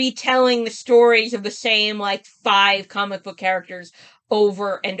just retelling the stories of the same like 5 comic book characters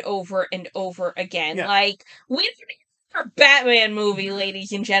over and over and over again. Yeah. Like we need our Batman movie,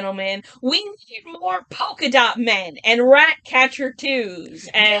 ladies and gentlemen. We need more polka dot men and rat catcher twos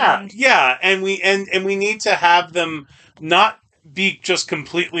and yeah, and we need to have them not be just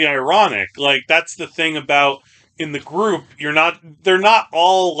completely ironic. Like that's the thing about in the group, they're not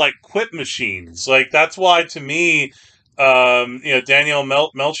all like quip machines. Like that's why to me,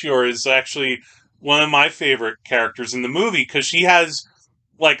 Danielle Melchior is actually one of my favorite characters in the movie because she has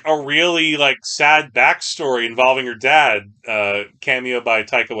like a really like sad backstory involving her dad, cameo by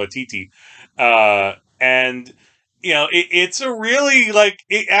Taika Waititi, and it's a really like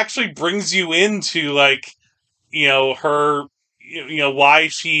it actually brings you into like her why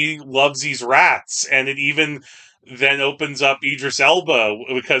she loves these rats, and it even then opens up Idris Elba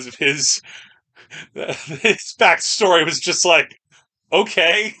because of his his backstory was just like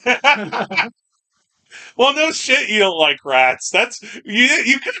okay. Well, no shit, you don't like rats. That's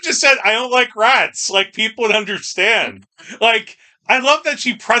you could have just said I don't like rats. Like people would understand. Like I love that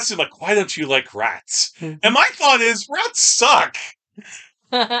she pressed it. Like why don't you like rats? And my thought is rats suck.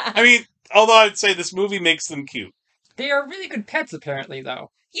 I mean, although I'd say this movie makes them cute. They are really good pets, apparently, though.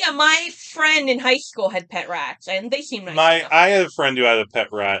 yeah, my friend in high school had pet rats, and they seem nice. I had a friend who had a pet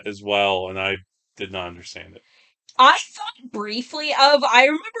rat as well, and I did not understand it. I thought briefly of, I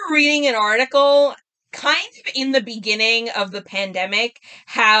remember reading an article kind of in the beginning of the pandemic,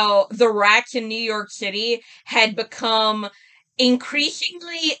 how the rats in New York City had become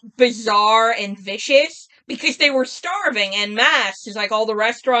increasingly bizarre and vicious because they were starving en masse. It's like all the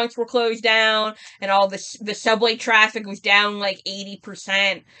restaurants were closed down and all the subway traffic was down like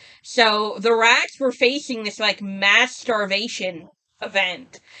 80%. So the rats were facing this like mass starvation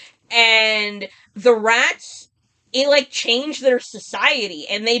event. And the rats, it like changed their society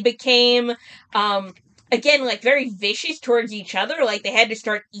and they became again like very vicious towards each other. Like they had to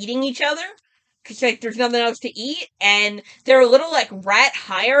start eating each other because like there's nothing else to eat, and there were little like rat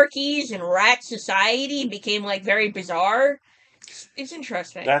hierarchies and rat society became like very bizarre. It's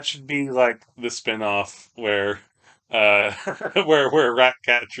interesting. That should be like the spin-off where where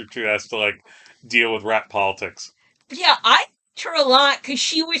Ratcatcher 2 has to like deal with rat politics. Yeah, I liked her a lot because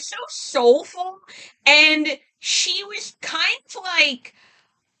she was so soulful and she was kind of like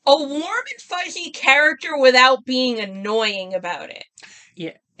a warm and fuzzy character without being annoying about it.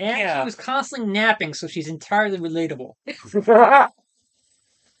 Yeah. And Yeah. she was constantly napping, so she's entirely relatable. It's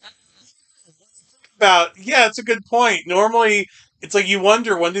a good point. Normally, it's like you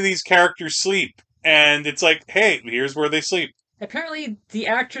wonder when do these characters sleep, and it's like, hey, here's where they sleep. Apparently, the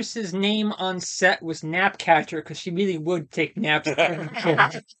actress's name on set was Napcatcher because she really would take naps.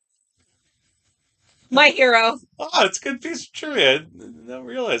 My hero. Oh, it's a good piece of trivia. I didn't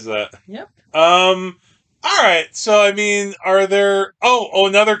realize that. Yep. All right. So, I mean, are there? Oh,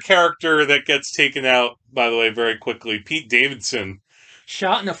 another character that gets taken out. By the way, very quickly, Pete Davidson,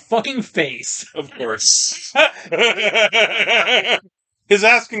 Shot in the fucking face. of course. His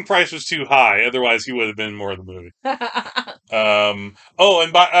asking price was too high. Otherwise, he would have been more of the movie. Oh,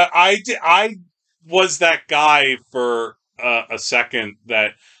 and I was that guy for a second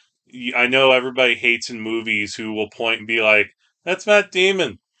that I know everybody hates in movies who will point and be like, "That's Matt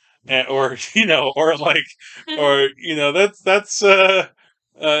Damon," or or like, or that's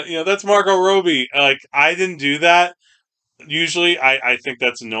Margot Robbie. Like I didn't do that. Usually, I think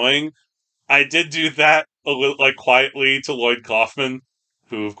that's annoying. I did do that a little like quietly to Lloyd Kaufman,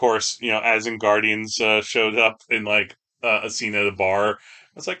 who of course as in Guardians showed up in like a scene at a bar. I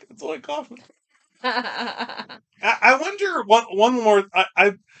was like, it's Lloyd Kaufman. I wonder one more.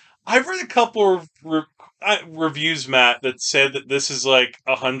 I've read a couple of reviews, Matt, that said that this is like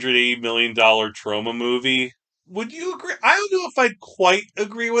 $180 million trauma movie. Would you agree? I don't know if I'd quite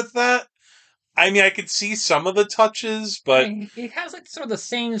agree with that. I mean, I could see some of the touches, I but mean, it has like sort of the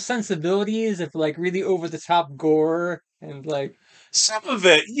same sensibilities of like really over the top gore and like some of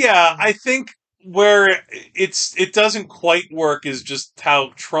it, yeah. I think where it doesn't quite work is just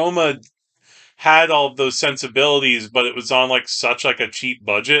how trauma had all of those sensibilities, but it was on like such like a cheap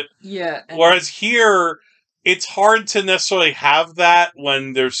budget. yeah, and Whereas here, it's hard to necessarily have that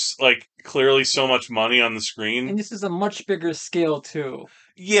when there's like clearly so much money on the screen. this is a much bigger scale too.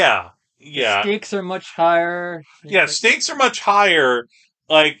 Yeah, The yeah, stakes are much higher. yeah. Like, Stakes are much higher.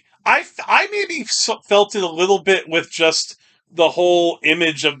 Like I maybe felt it a little bit with just the whole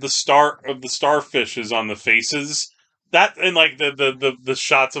image of the starfishes on the faces. That and like the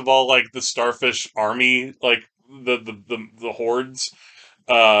shots of all like the starfish army, like the hordes.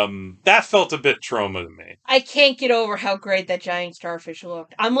 That felt a bit trauma to me. I can't get over how great that giant starfish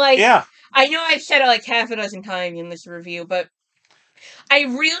looked. I'm like, Yeah, I know I've said it like half a dozen times in this review, but I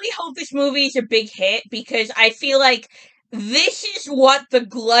really hope this movie is a big hit because I feel like this is what the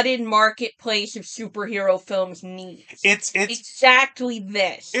glutted marketplace of superhero films needs. it's Exactly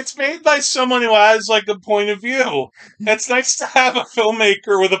this. it's made by someone who has like a point of view. It's nice to have a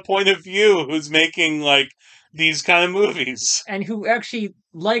filmmaker with a point of view who's making like these kind of movies. and who actually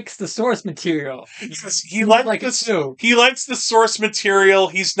likes the source material. Yes, He would like it too. He likes the source material.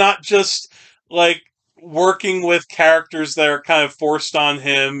 He's not just like working with characters that are kind of forced on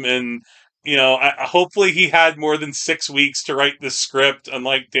him. And hopefully he had more than 6 weeks to write this script,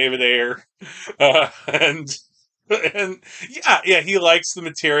 unlike David Ayer. And yeah, he likes the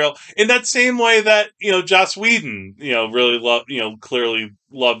material in that same way that Joss Whedon, really loved, clearly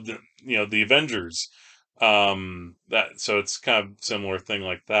loved, the Avengers. That so it's kind of similar thing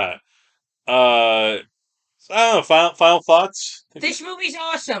like that. So I don't know. Final thoughts. This movie's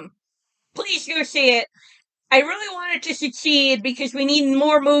awesome. Please go see it. I really want it to succeed because we need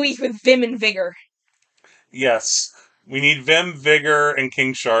more movies with vim and vigor. Yes, we need Vim, Vigor, and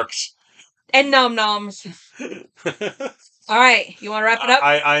King Sharks. And nom noms. Alright, you want to wrap it up?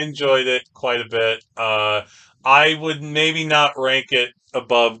 I enjoyed it quite a bit. I would maybe not rank it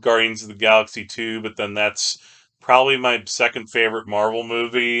above Guardians of the Galaxy 2, but then that's probably my second favorite Marvel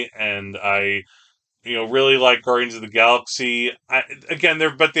movie, and I really like Guardians of the Galaxy.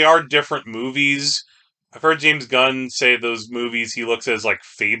 But they are different movies. I've heard James Gunn say those movies he looks at as like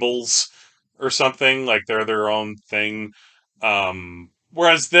fables or something, like they're their own thing.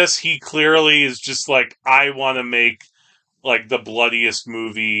 Whereas this, he clearly is just like, I want to make like the bloodiest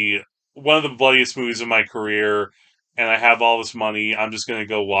movie, one of the bloodiest movies of my career, and I have all this money. I'm just going to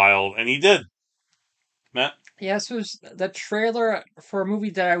go wild, and he did. Matt. Yeah, this was the trailer for a movie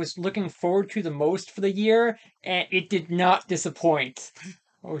that I was looking forward to the most for the year, and it did not disappoint.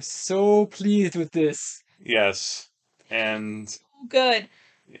 I was so pleased with this. Yes, and Good.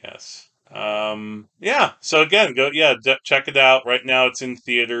 yes. Yeah. So again, go check it out. Right now, it's in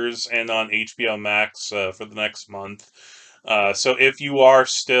theaters and on HBO Max for the next month. So if you are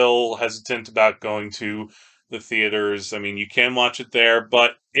still hesitant about going to the theaters, I mean, you can watch it there.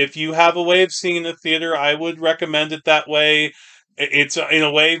 But if you have a way of seeing it in the theater, I would recommend it that way. It's in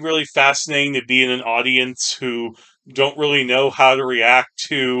a way really fascinating to be in an audience who don't really know how to react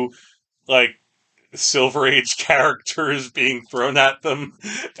to like Silver Age characters being thrown at them,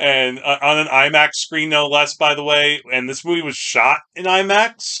 and on an IMAX screen, no less, by the way. And this movie was shot in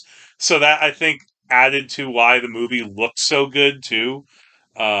IMAX, so that I think added to why the movie looked so good too.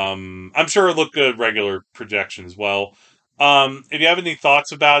 I'm sure it looked good regular projection as well. If you have any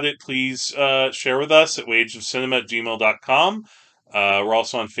thoughts about it, please share with us at wagesofcinema@gmail.com. We're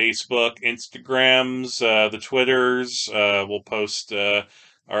also on Facebook, Instagrams, the Twitters. We'll post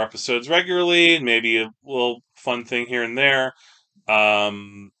our episodes regularly, and maybe a little fun thing here and there.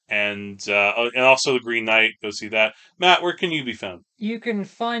 And also the Green Knight. Go see that. Matt, where can you be found? You can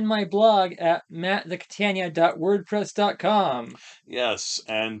find my blog at mattthecatania.wordpress.com. Yes,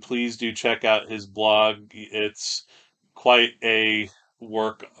 and please do check out his blog. It's quite a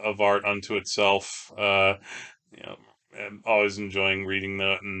work of art unto itself. I'm always enjoying reading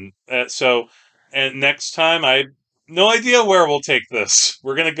that, and and next time, I no idea where we'll take this.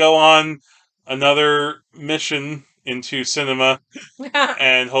 We're gonna go on another mission into cinema,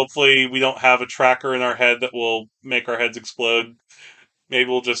 and hopefully we don't have a tracker in our head that will make our heads explode. Maybe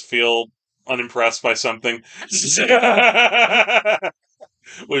we'll just feel unimpressed by something,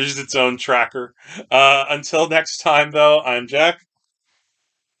 which is its own tracker. Until next time, though, I'm Jack.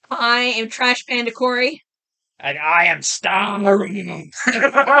 I am Trash Panda Corey. And I am starring.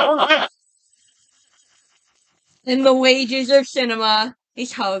 And the wages of cinema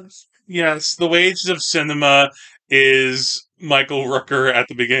is hugs. Yes, the wages of cinema is Michael Rooker at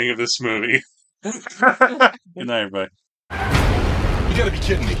the beginning of this movie. Good night, everybody. You gotta be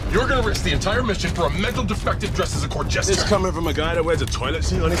kidding me. You're gonna risk the entire mission for a mental defective dressed as a court jester. This coming from a guy that wears a toilet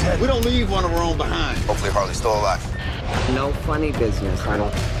seat on his head. We don't leave one of our own behind. Hopefully Harley's still alive. No funny business,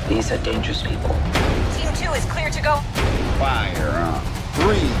 Colonel. These are dangerous people. Team 2 is clear to go. Fire.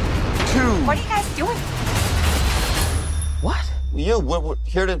 3, 2. What are you guys doing? What? We're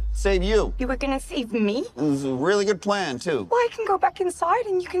here to save you. You were gonna save me? It was a really good plan, too. Well, I can go back inside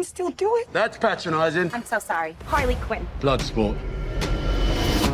and you can still do it. That's patronizing. I'm so sorry. Harley Quinn. Blood sport.